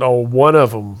Zealand. Oh, one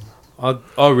of them.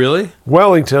 Oh, really?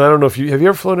 Wellington. I don't know if have you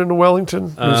ever flown into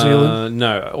Wellington, New Zealand?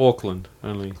 No, Auckland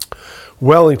only.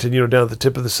 Wellington, down at the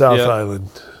tip of the South Island,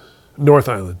 North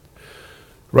Island,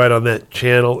 right on that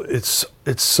channel. It's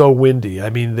so windy.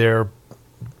 I mean, their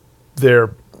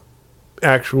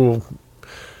actual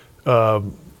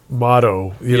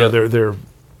motto, their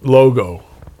logo,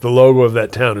 the logo of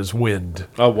that town is wind.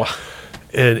 Oh, wow.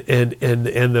 And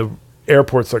the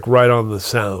airport's like right on the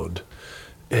sound,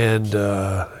 and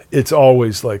it's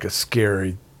always like a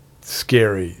scary,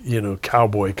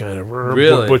 cowboy kind of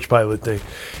bush pilot thing.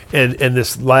 And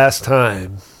this last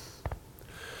time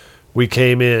we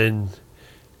came in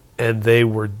and they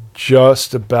were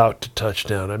just about to touch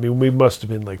down. I mean, we must have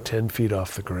been like 10 feet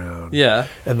off the ground. Yeah.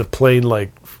 And the plane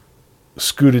like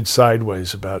scooted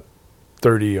sideways about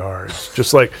 30 yards.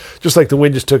 just like the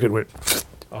wind just took it and went.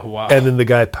 Oh, wow. And then the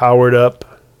guy powered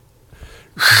up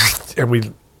and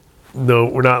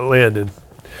we're not landing.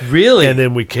 Really? And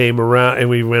then we came around and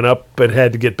we went up and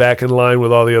had to get back in line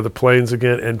with all the other planes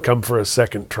again and come for a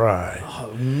second try.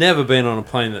 Oh, I've never been on a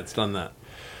plane that's done that.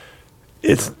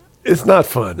 It's not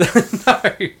fun. No,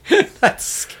 that's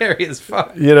scary as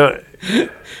fuck.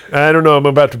 I don't know. I'm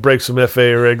about to break some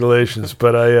FAA regulations,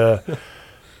 but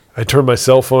I turned my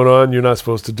cell phone on. You're not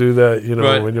supposed to do that,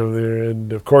 when you're there.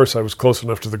 And of course, I was close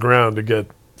enough to the ground to get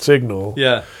signal.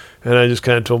 Yeah. And I just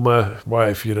kind of told my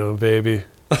wife, baby,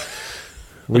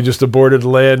 we just aborted the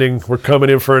landing. We're coming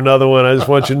in for another one. I just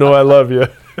want you to know I love you.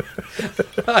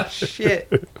 Oh,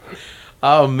 shit.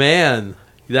 Oh, man.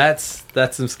 That's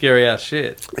some scary ass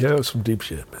shit. Yeah, it was some deep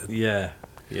shit, man.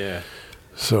 Yeah.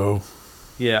 So,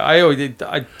 Yeah,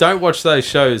 I don't watch those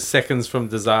shows, Seconds from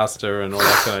Disaster and all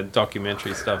that kind of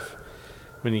documentary stuff.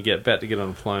 When you get about to get on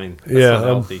a plane, that's not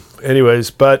healthy. Anyways,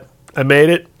 but I made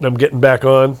it. And I'm getting back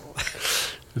on.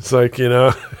 It's like, you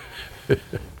know,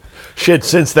 shit.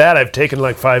 Since that, I've taken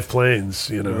like 5 planes.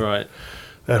 You know, Right.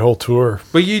 that whole tour.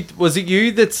 Was it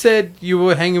you that said you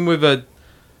were hanging with a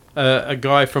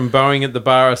guy from Boeing at the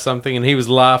bar or something, and he was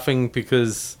laughing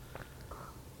because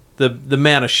the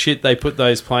amount of shit they put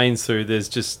those planes through?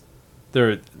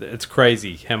 It's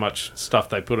crazy how much stuff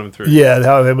they put them through. Yeah,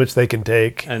 how much they can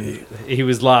take. And he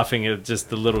was laughing at just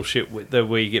the little shit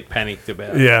where you get panicked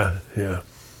about. Yeah.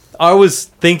 I was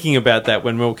thinking about that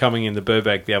when we were coming into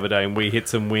Burbank the other day, and we hit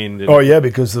some wind. Oh yeah,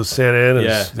 because those Santa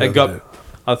Anas. Yeah,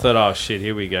 I thought, oh shit,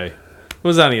 here we go. It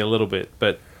was only a little bit,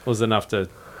 but it was enough to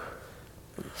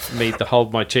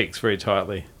hold my cheeks very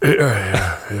tightly.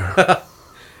 Yeah.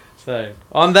 So,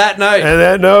 on that note... And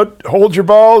that note, hold your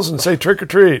balls and say trick or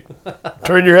treat.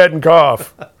 Turn your head and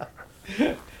cough.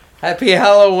 Happy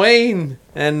Halloween!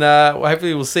 And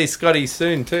hopefully we'll see Scotty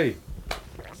soon, too.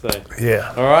 So,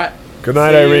 yeah. All right. Good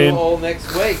night, see Irene. See you all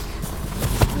next week.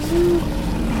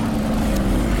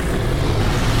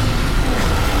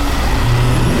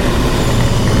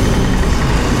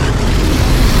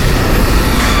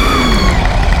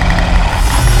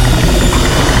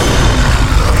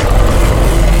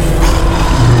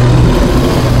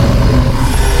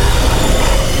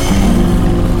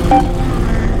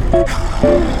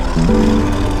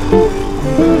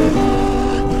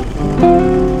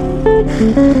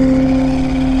 Thank you.